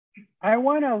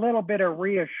want a little bit of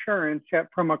reassurance that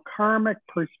from a karmic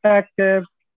perspective,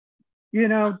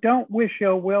 don't wish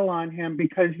ill will on him,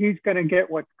 because he's going to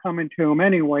get what's coming to him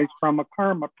anyways from a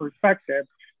karma perspective.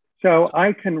 So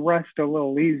I can rest a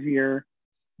little easier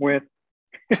with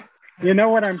You know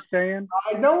what I'm saying?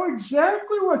 I know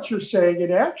exactly what you're saying.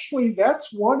 And actually,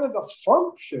 that's one of the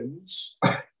functions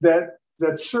that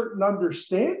certain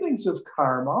understandings of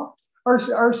karma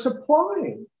are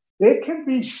supplying. It can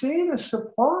be seen as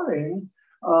supplying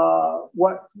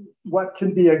what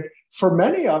can be, for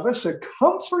many of us, a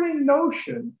comforting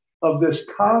notion of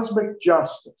this cosmic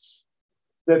justice,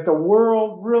 that the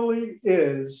world really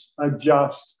is a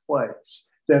just place,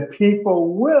 that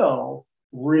people will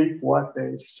reap what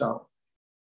they sow.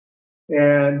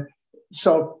 And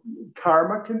so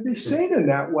karma can be seen in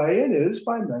that way, and is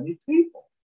by many people.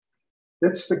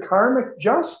 It's the karmic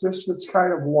justice that's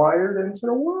kind of wired into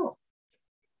the world.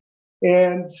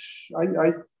 And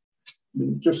I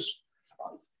just,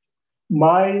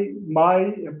 my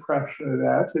impression of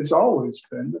that has always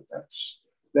been that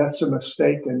that's a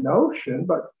mistaken notion.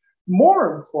 But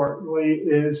more importantly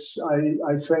is,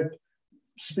 I think,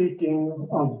 speaking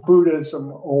of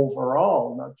Buddhism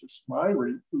overall, not just my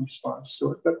response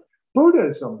to it, but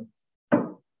Buddhism,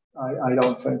 I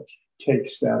don't think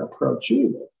takes that approach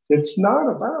either. It's not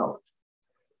about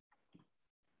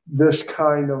this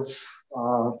kind of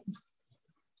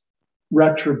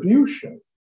retribution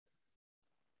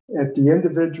at the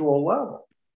individual level.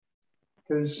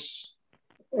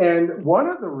 And one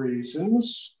of the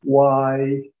reasons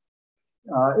why,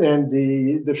 and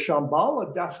the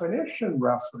Shambhala definition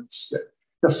referenced it,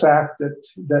 the fact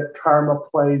that karma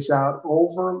plays out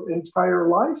over entire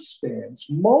lifespans,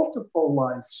 multiple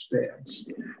lifespans.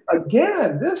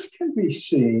 Again, this can be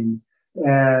seen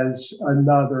as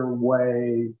another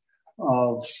way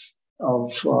of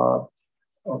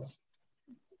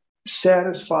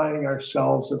satisfying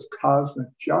ourselves of cosmic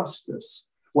justice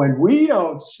when we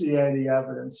don't see any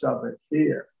evidence of it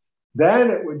here.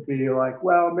 Then it would be like,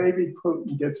 well, maybe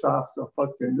Putin gets off the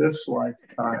hook in this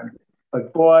lifetime.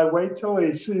 But boy, wait till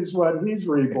he sees what he's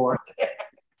reborn.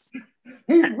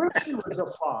 He wished he was a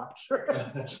fox.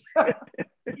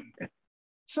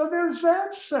 So there's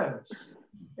that sense.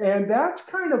 And that's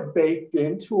kind of baked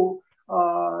into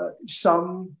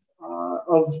some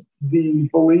of the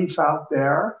belief out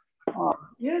there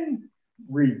in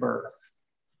rebirth.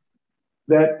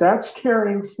 That's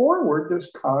carrying forward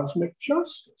this cosmic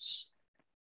justice.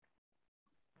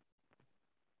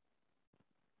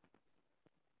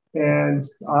 And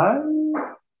I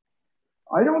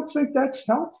don't think that's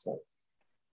helpful.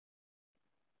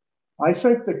 I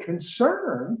think the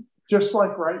concern, just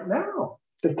like right now,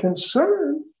 the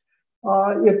concern,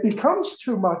 it becomes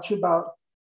too much about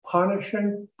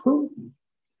punishing Putin.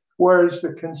 Whereas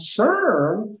the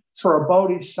concern for a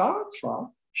bodhisattva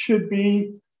should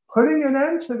be putting an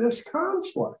end to this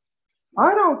conflict.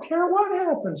 I don't care what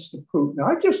happens to Putin.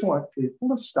 I just want people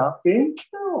to stop being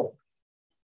killed.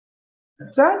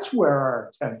 That's where our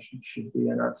attention should be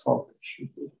and our focus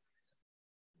should be.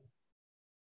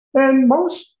 And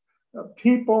most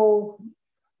people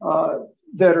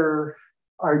that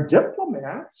are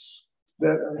diplomats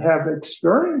that have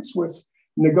experience with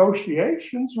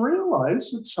negotiations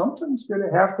realize that something's going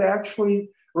to have to actually,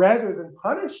 rather than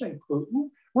punishing Putin,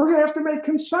 we're going to have to make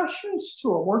concessions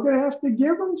to him. We're going to have to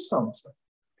give him something.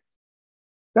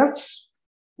 That's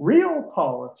real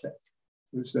politics,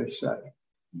 as they say.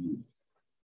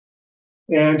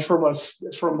 And from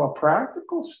a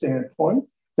practical standpoint,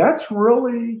 that's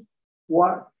really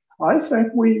what I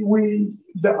think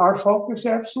our focus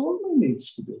absolutely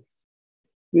needs to be,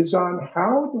 is on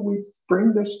how do we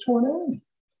bring this to an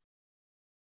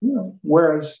end.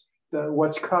 Whereas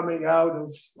what's coming out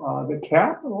of the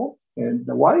Capitol and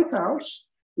the White House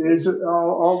is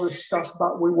all this stuff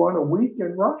about we want to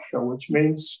weaken Russia, which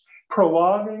means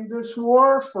prolonging this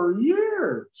war for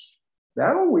years.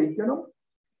 That'll weaken them.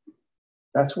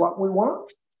 That's what we want.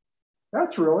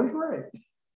 That's really great,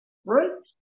 right?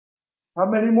 How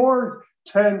many more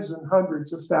tens and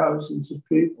hundreds of thousands of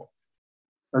people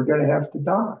are going to have to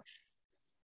die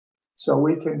so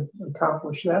we can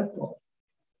accomplish that goal?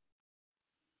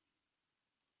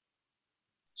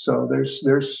 So there's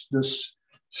this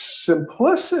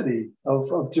simplicity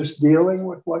of just dealing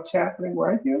with what's happening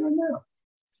right here and now.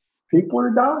 People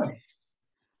are dying.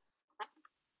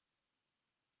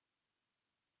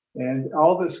 And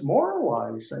all this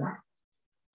moralizing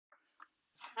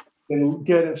can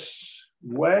get us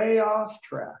way off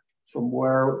track from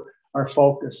where our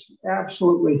focus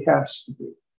absolutely has to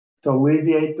be, to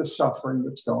alleviate the suffering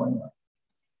that's going on.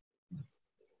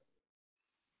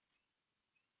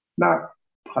 Not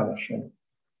punishing.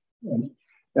 And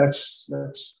that's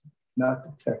not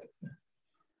the ticket.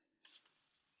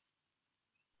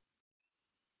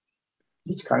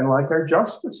 It's kind of like our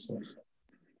justice system.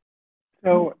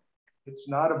 So it's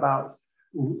not about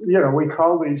we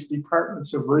call these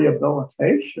departments of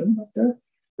rehabilitation, but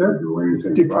they're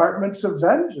departments of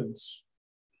vengeance.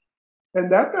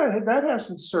 And that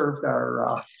hasn't served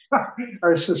our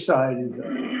our society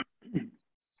there.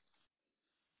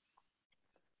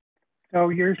 So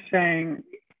you're saying,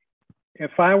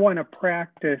 if I want to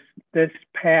practice this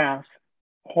path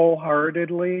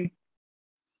wholeheartedly,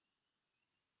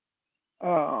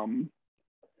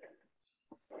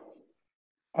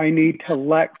 I need to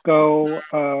let go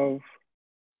of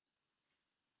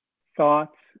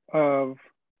thoughts of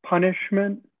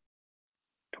punishment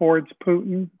towards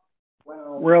Putin.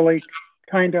 Well, really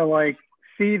kind of like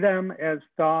see them as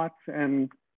thoughts, and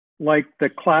like the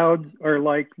clouds, or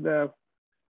like the,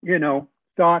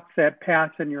 thoughts that pass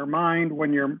in your mind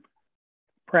when you're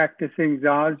practicing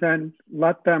Zazen.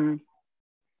 Let them,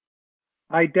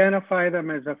 identify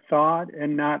them as a thought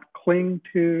and not cling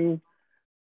to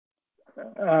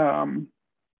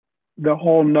the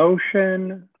whole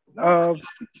notion of.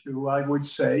 I would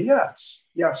say yes,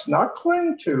 not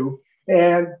cling to,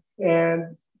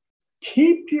 and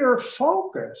keep your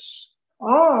focus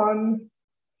on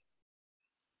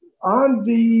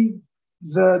the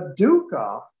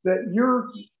dukkha that you're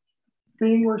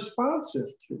being responsive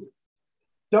to.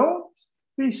 Don't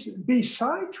be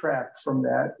sidetracked from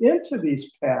that into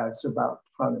these paths about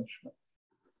punishment.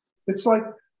 It's like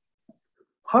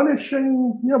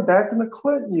punishing, back in the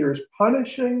Clinton years,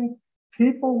 punishing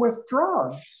people with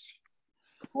drugs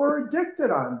who are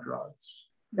addicted on drugs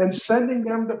and sending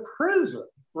them to prison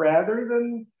rather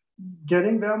than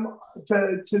getting them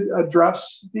to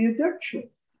address the addiction.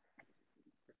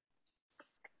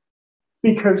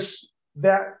 Because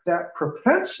that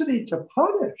propensity to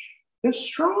punish is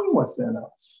strong within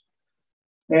us.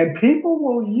 And people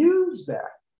will use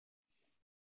that.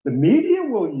 The media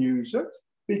will use it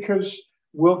because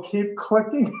we'll keep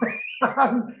clicking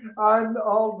on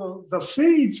all the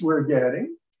feeds we're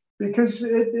getting, because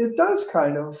it does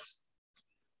kind of,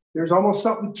 there's almost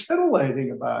something titillating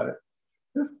about it.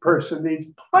 This person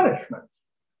needs punishment.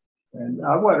 And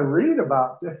I want to read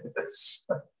about this,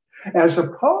 as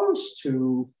opposed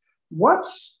to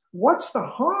what's the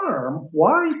harm?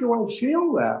 Why do I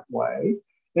feel that way?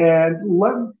 And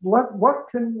what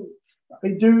can I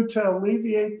do to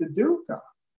alleviate the dukkha?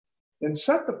 And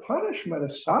set the punishment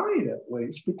aside, at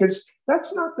least, because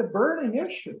that's not the burning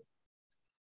issue.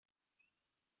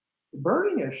 The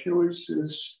burning issue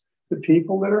is the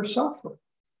people that are suffering.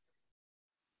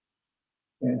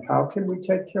 And how can we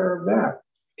take care of that?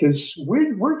 Because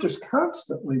we're just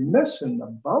constantly missing the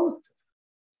boat.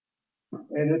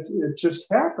 And it just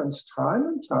happens time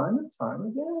and time and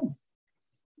time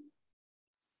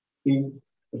again.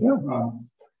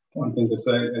 One thing to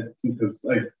say, because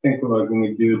I think like when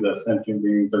we do the sentient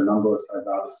beings are numberless, I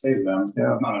gotta save them.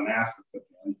 Yeah. I'm not an asterisk at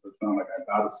the end, so it's not like I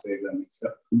gotta save them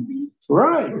except Putin.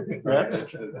 Right.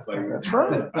 It's like that's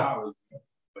right. Like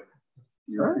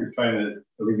you're trying to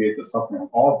alleviate the suffering of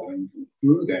all things,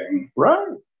 including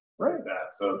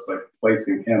that. So it's like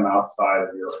placing him outside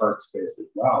of your heart space as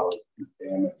well is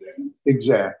damaging.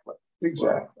 Exactly.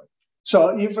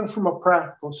 So even from a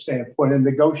practical standpoint, a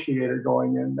negotiator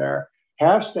going in there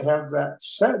has to have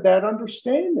that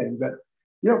understanding that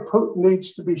Putin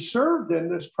needs to be served in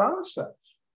this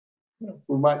process.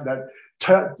 We might not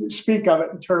speak of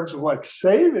it in terms of like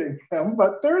saving him,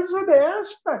 but there's an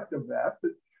aspect of that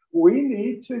we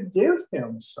need to give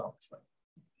him something.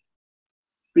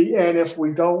 And if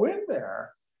we go in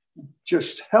there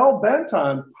just hell bent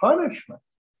on punishment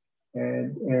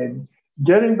and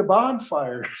getting the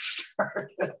bonfire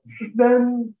started,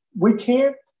 then we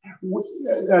can't.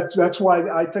 That's why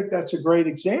I think that's a great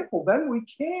example. Then we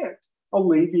can't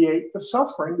alleviate the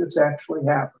suffering that's actually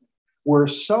happening. We're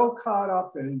so caught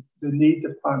up in the need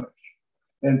to punish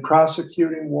and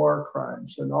prosecuting war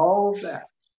crimes and all of that,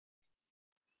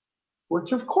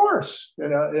 which of course,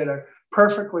 in a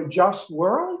perfectly just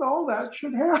world, all that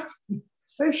should happen.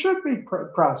 They should be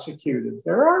prosecuted.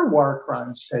 There are war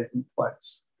crimes taking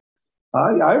place.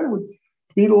 I would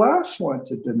be the last one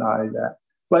to deny that.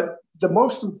 But the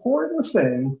most important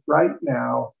thing right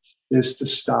now is to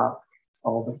stop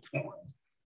all the killing.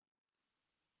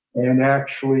 And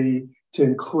actually to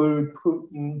include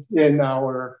Putin in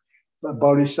our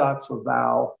bodhisattva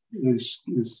vow is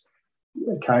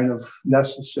kind of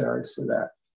necessary for that.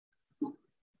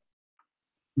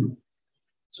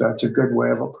 So that's a good way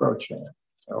of approaching it.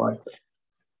 I like it.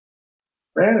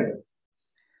 Brandon.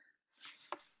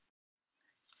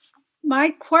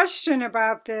 My question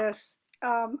about this,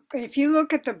 if you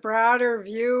look at the broader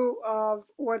view of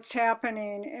what's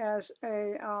happening as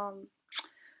a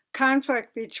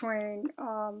conflict between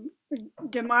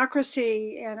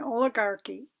democracy and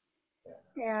oligarchy,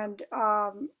 and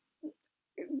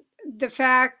the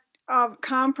fact of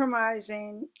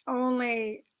compromising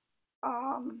only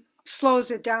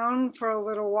slows it down for a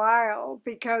little while,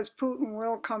 because Putin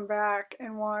will come back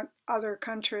and want other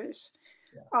countries.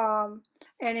 And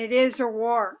it is a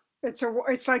war.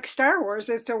 It's like Star Wars.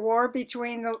 It's a war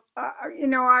between the,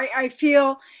 I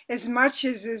feel as much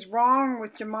as is wrong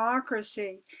with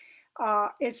democracy,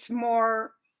 it's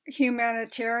more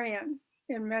humanitarian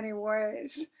in many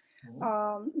ways,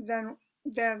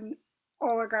 than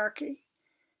oligarchy,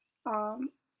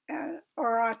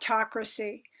 or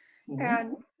autocracy.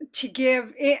 And to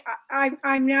give it,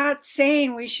 I'm not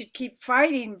saying we should keep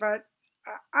fighting, but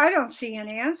I don't see an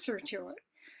answer to it.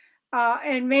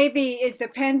 And maybe the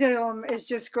pendulum is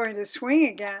just going to swing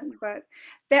again. But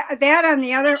that on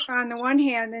the one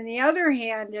hand, and the other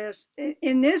hand is,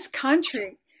 in this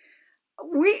country,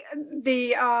 we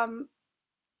the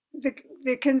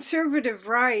conservative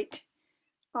right,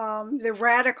 the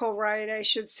radical right, I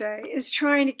should say, is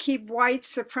trying to keep white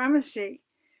supremacy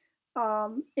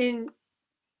in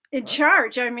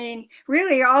charge. I mean,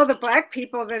 really, all the black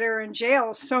people that are in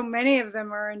jail, so many of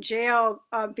them are in jail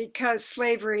because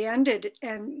slavery ended,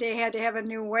 and they had to have a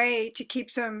new way to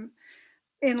keep them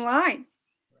in line.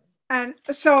 And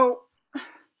so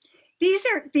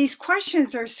these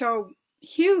questions are so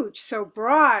huge, so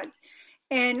broad.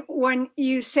 And when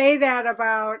you say that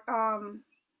about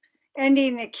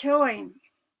ending the killing,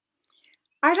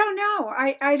 I don't know.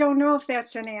 I don't know if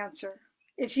that's an answer.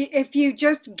 If you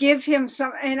just give him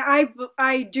some, and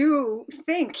I do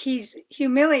think he's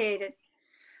humiliated.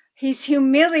 He's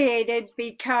humiliated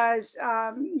because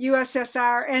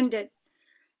USSR ended,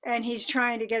 and he's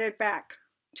trying to get it back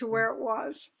to where it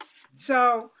was.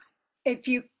 So if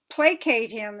you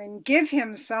placate him and give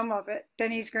him some of it,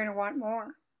 then he's going to want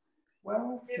more.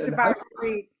 Well, It's about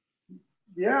greed.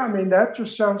 Yeah, I mean, that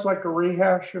just sounds like a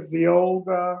rehash of the old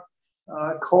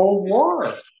Cold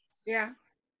War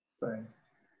thing.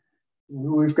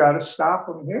 We've got to stop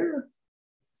them here.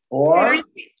 Or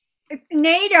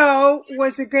NATO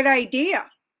was a good idea,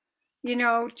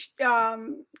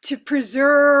 to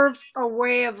preserve a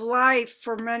way of life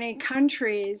for many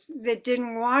countries that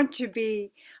didn't want to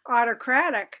be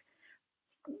autocratic.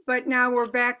 But now we're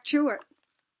back to it.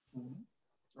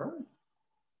 Right.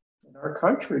 And our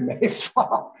country may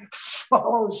follow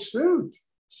suit.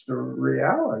 It's the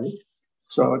reality.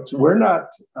 So we're not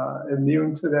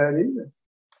immune to that either.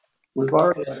 We've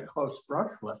already had a close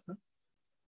brush with it.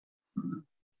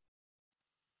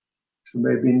 So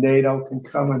maybe NATO can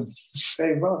come and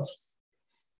save us.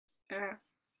 I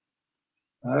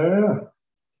don't know.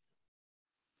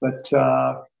 But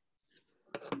I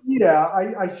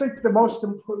think the most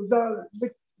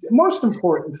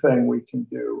important thing we can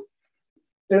do,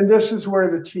 and this is where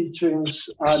the teachings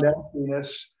on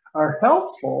emptiness are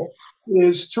helpful,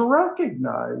 is to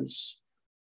recognize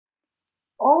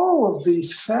all of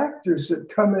these factors that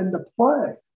come into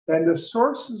play and the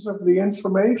sources of the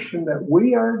information that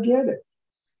we are getting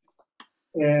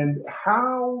and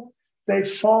how they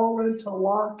fall into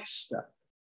lockstep,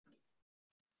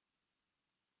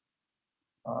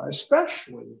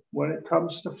 especially when it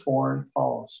comes to foreign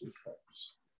policy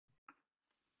things.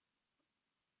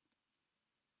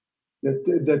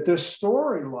 That this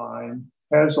storyline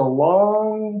has a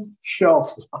long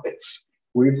shelf life.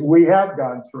 We have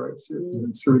gone through it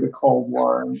through the Cold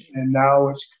War, and now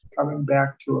it's coming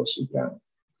back to us again.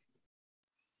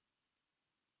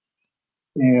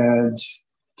 And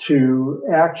to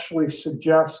actually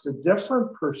suggest a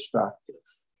different perspective,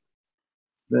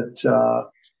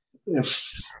 that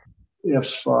if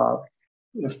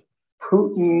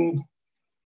Putin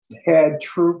had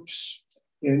troops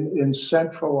in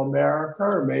Central America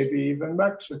or maybe even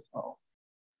Mexico,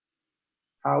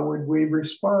 how would we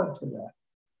respond to that?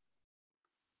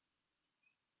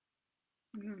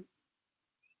 Mm-hmm.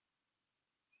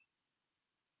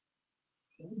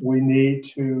 We need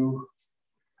to,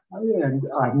 and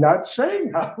I'm not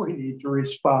saying how we need to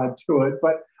respond to it,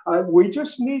 but we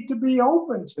just need to be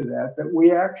open to that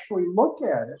we actually look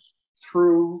at it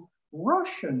through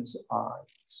Russia's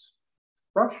eyes.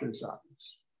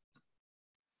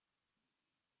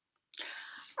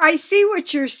 I see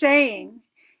what you're saying.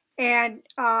 And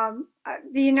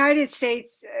the United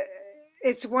States,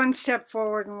 it's one step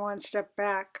forward and one step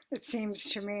back, it seems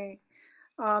to me.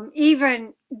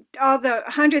 Even all the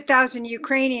 100,000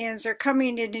 Ukrainians are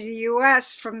coming into the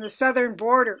U.S. from the southern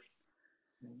border.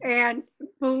 And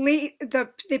believe the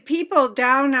people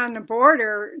down on the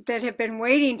border that have been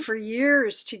waiting for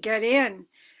years to get in,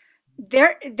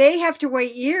 they have to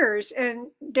wait years,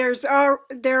 and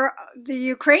the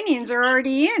Ukrainians are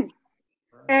already in,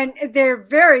 and they're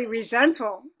very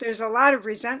resentful. There's a lot of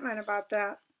resentment about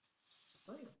that.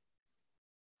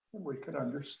 And we could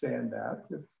understand that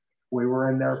if we were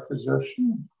in their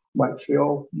position, might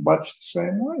feel much the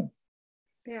same way.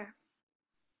 Yeah.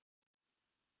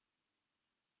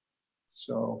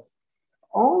 So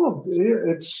all of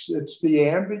it's the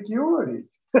ambiguity.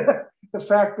 The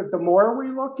fact that the more we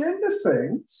look into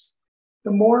things,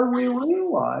 the more we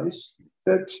realize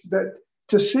that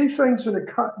to see things in a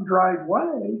cut and dried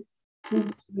way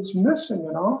is missing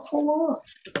an awful lot.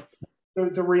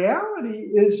 The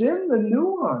reality is in the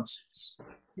nuances,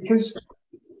 because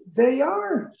they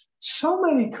are so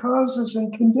many causes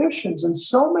and conditions and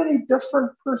so many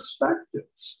different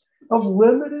perspectives of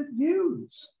limited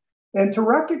views. And to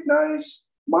recognize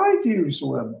my view's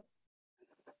limit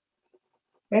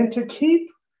and to keep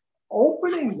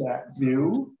opening that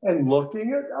view and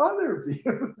looking at other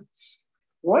views.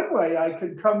 One way I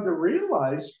could come to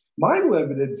realize my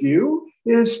limited view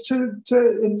is to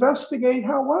investigate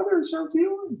how others are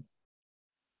viewing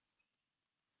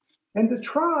and to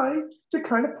try to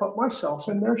kind of put myself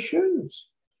in their shoes.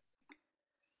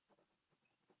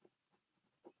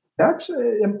 That's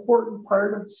an important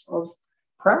part of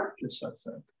practice, I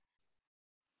think.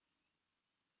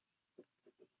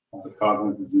 The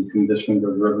cognitive and conditions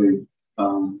are really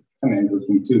kind of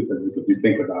interesting too, because if you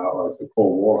think about like the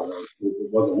Cold War,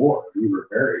 it was a war. We were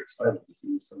very excited to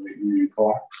see the Soviet Union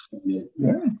collapse.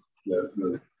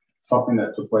 The something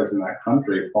that took place in that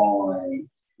country following,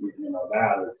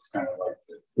 that is kind of like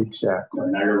exactly.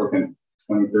 Now you're looking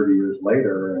 20, 30 years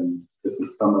later, and this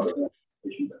is some of the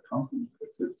implications that come from it.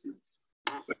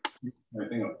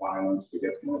 Everything of violence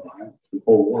begets more violence. The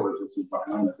Cold War is just as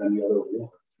violent as any other war.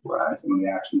 Right. Some of the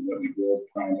actions that we did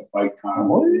trying to fight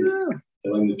communism,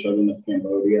 killing the children of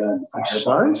Cambodia, and just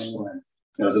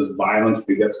violence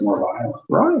begets more violence.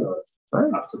 Right. So it's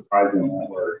not surprising that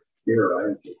we're here,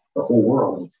 right? The whole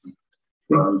world is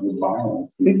burned with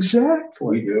violence. Exactly.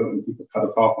 We do it, and people cut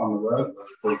us off on the road.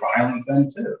 We're violent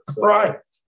then too. So, right.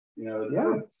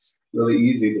 It's really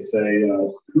easy to say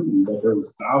Putin, but there was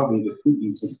thousands of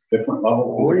Putins, just different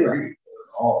levels of degree,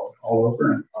 all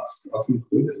over, and us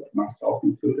included, like myself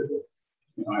included.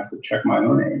 I have to check my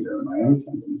own anger and my own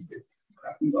tendency. It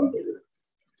happens on bigger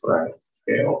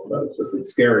scale, but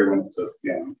it's scary when it's just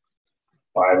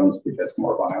violence begets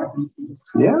more violence.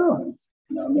 And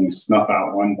then you snuff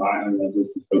out one violence, and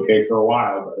it's okay for a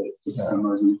while, but it just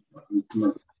simmers and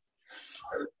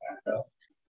back up.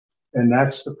 And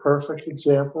that's the perfect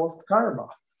example of karma.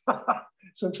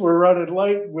 Since we're running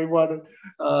late, we want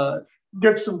to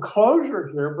get some closure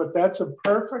here, but that's a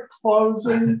perfect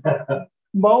closing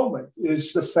moment,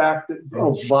 is the fact that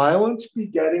violence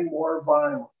begetting more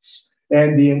violence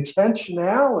and the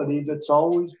intentionality that's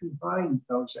always behind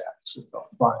those acts of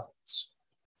violence.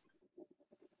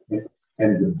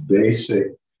 And the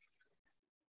basic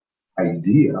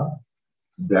idea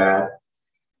that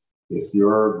if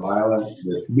you're violent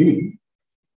with me,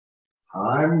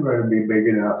 I'm going to be big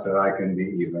enough that I can be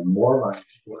even more violent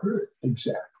with her.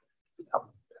 Exactly.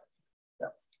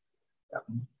 Yep.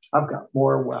 I've got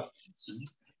more weapons.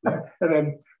 And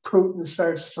then Putin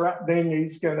starts threatening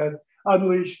he's going to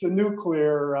unleash the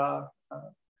nuclear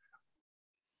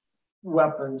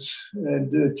weapons,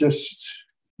 and just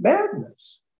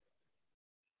madness.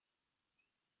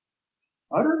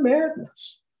 Utter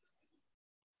madness.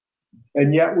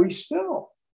 And yet we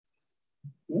still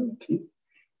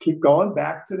keep going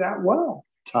back to that well,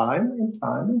 time and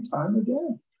time and time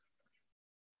again.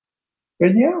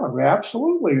 And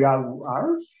absolutely,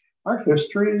 our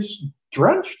history is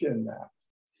drenched in that.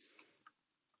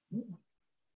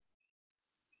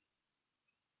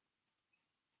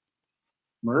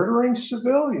 Murdering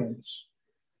civilians.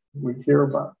 We hear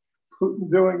about Putin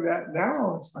doing that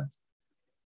now. It's like,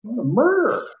 what a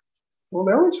murder. Well,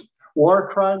 there was War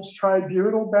Crimes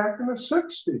Tribunal back in the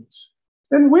 60s.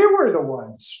 And we were the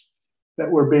ones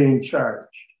that were being charged.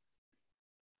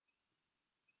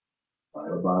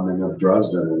 The bombing of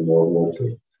Dresden in World War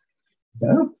II.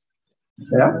 Yeah.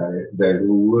 They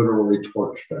literally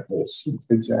torched that whole city.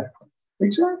 Exactly.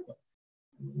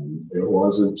 It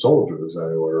wasn't soldiers,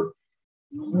 they were.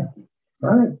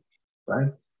 Right.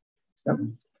 Yep.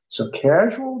 So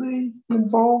casualty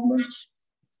involvements.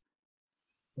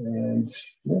 And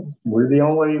we're the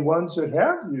only ones that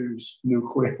have used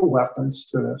nuclear weapons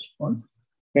to this point.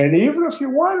 And even if you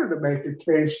wanted to make a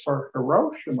case for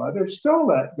Hiroshima, there's still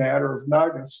that matter of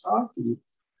Nagasaki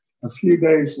a few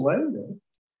days later.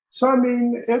 So, I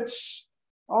mean, it's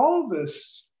all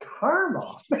this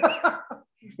karma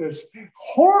this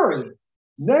horrid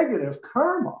negative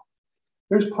karma.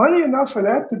 There's plenty enough of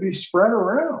that to be spread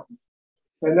around.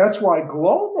 And that's why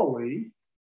globally,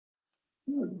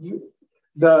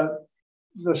 the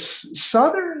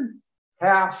southern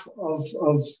half of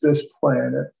this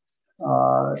planet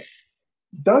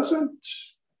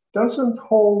doesn't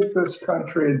hold this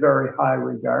country in very high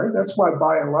regard. That's why,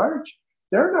 by and large,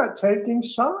 they're not taking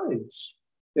sides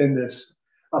in this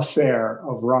affair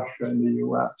of Russia and the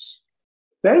US.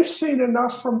 They've seen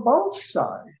enough from both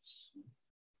sides.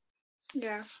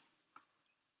 Yeah.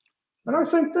 And I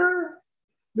think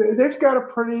they've got a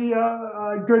pretty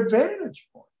good vantage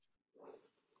point.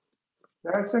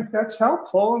 And I think that's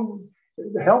helpful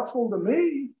to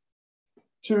me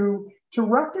to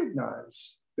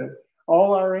recognize that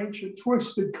all our ancient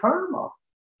twisted karma,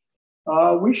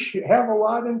 we should have a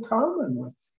lot in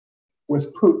common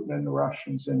with Putin and the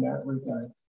Russians in that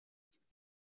regard.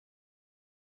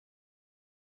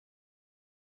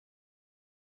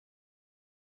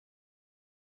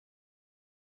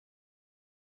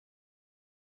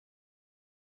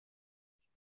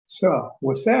 So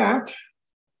with that,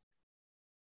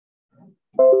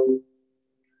 I'm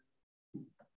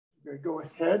going to go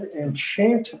ahead and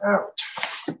chant out.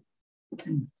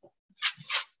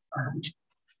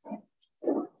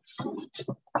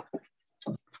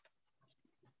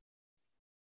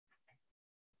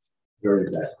 Very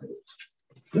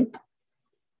bad.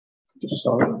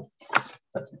 Sorry.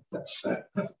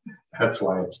 That's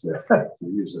why it's there.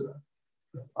 We use it.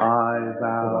 I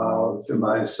vow To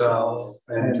myself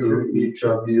and to each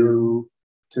of you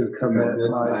to commit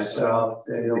myself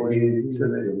daily to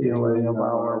the healing of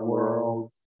our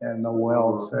world and the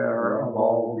welfare of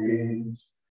all beings,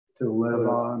 to live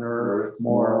on earth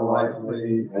more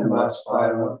lightly and less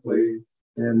violently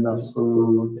in the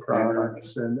food,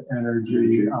 products, and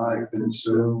energy I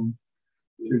consume,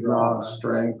 to draw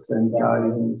strength and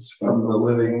guidance from the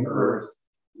living earth,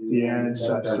 the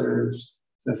ancestors,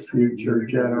 the future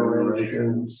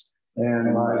generations,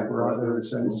 and my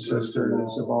brothers and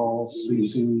sisters of all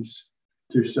species,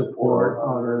 to support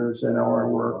others in our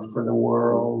work for the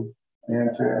world,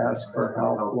 and to ask for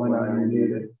help when I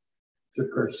need it, to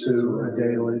pursue a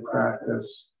daily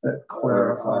practice that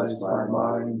clarifies my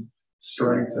mind,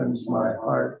 strengthens my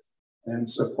heart, and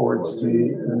supports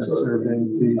me in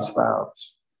observing these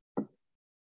vows.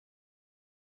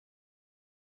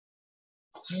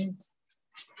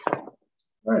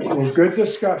 All right, well, good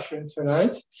discussion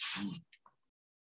tonight.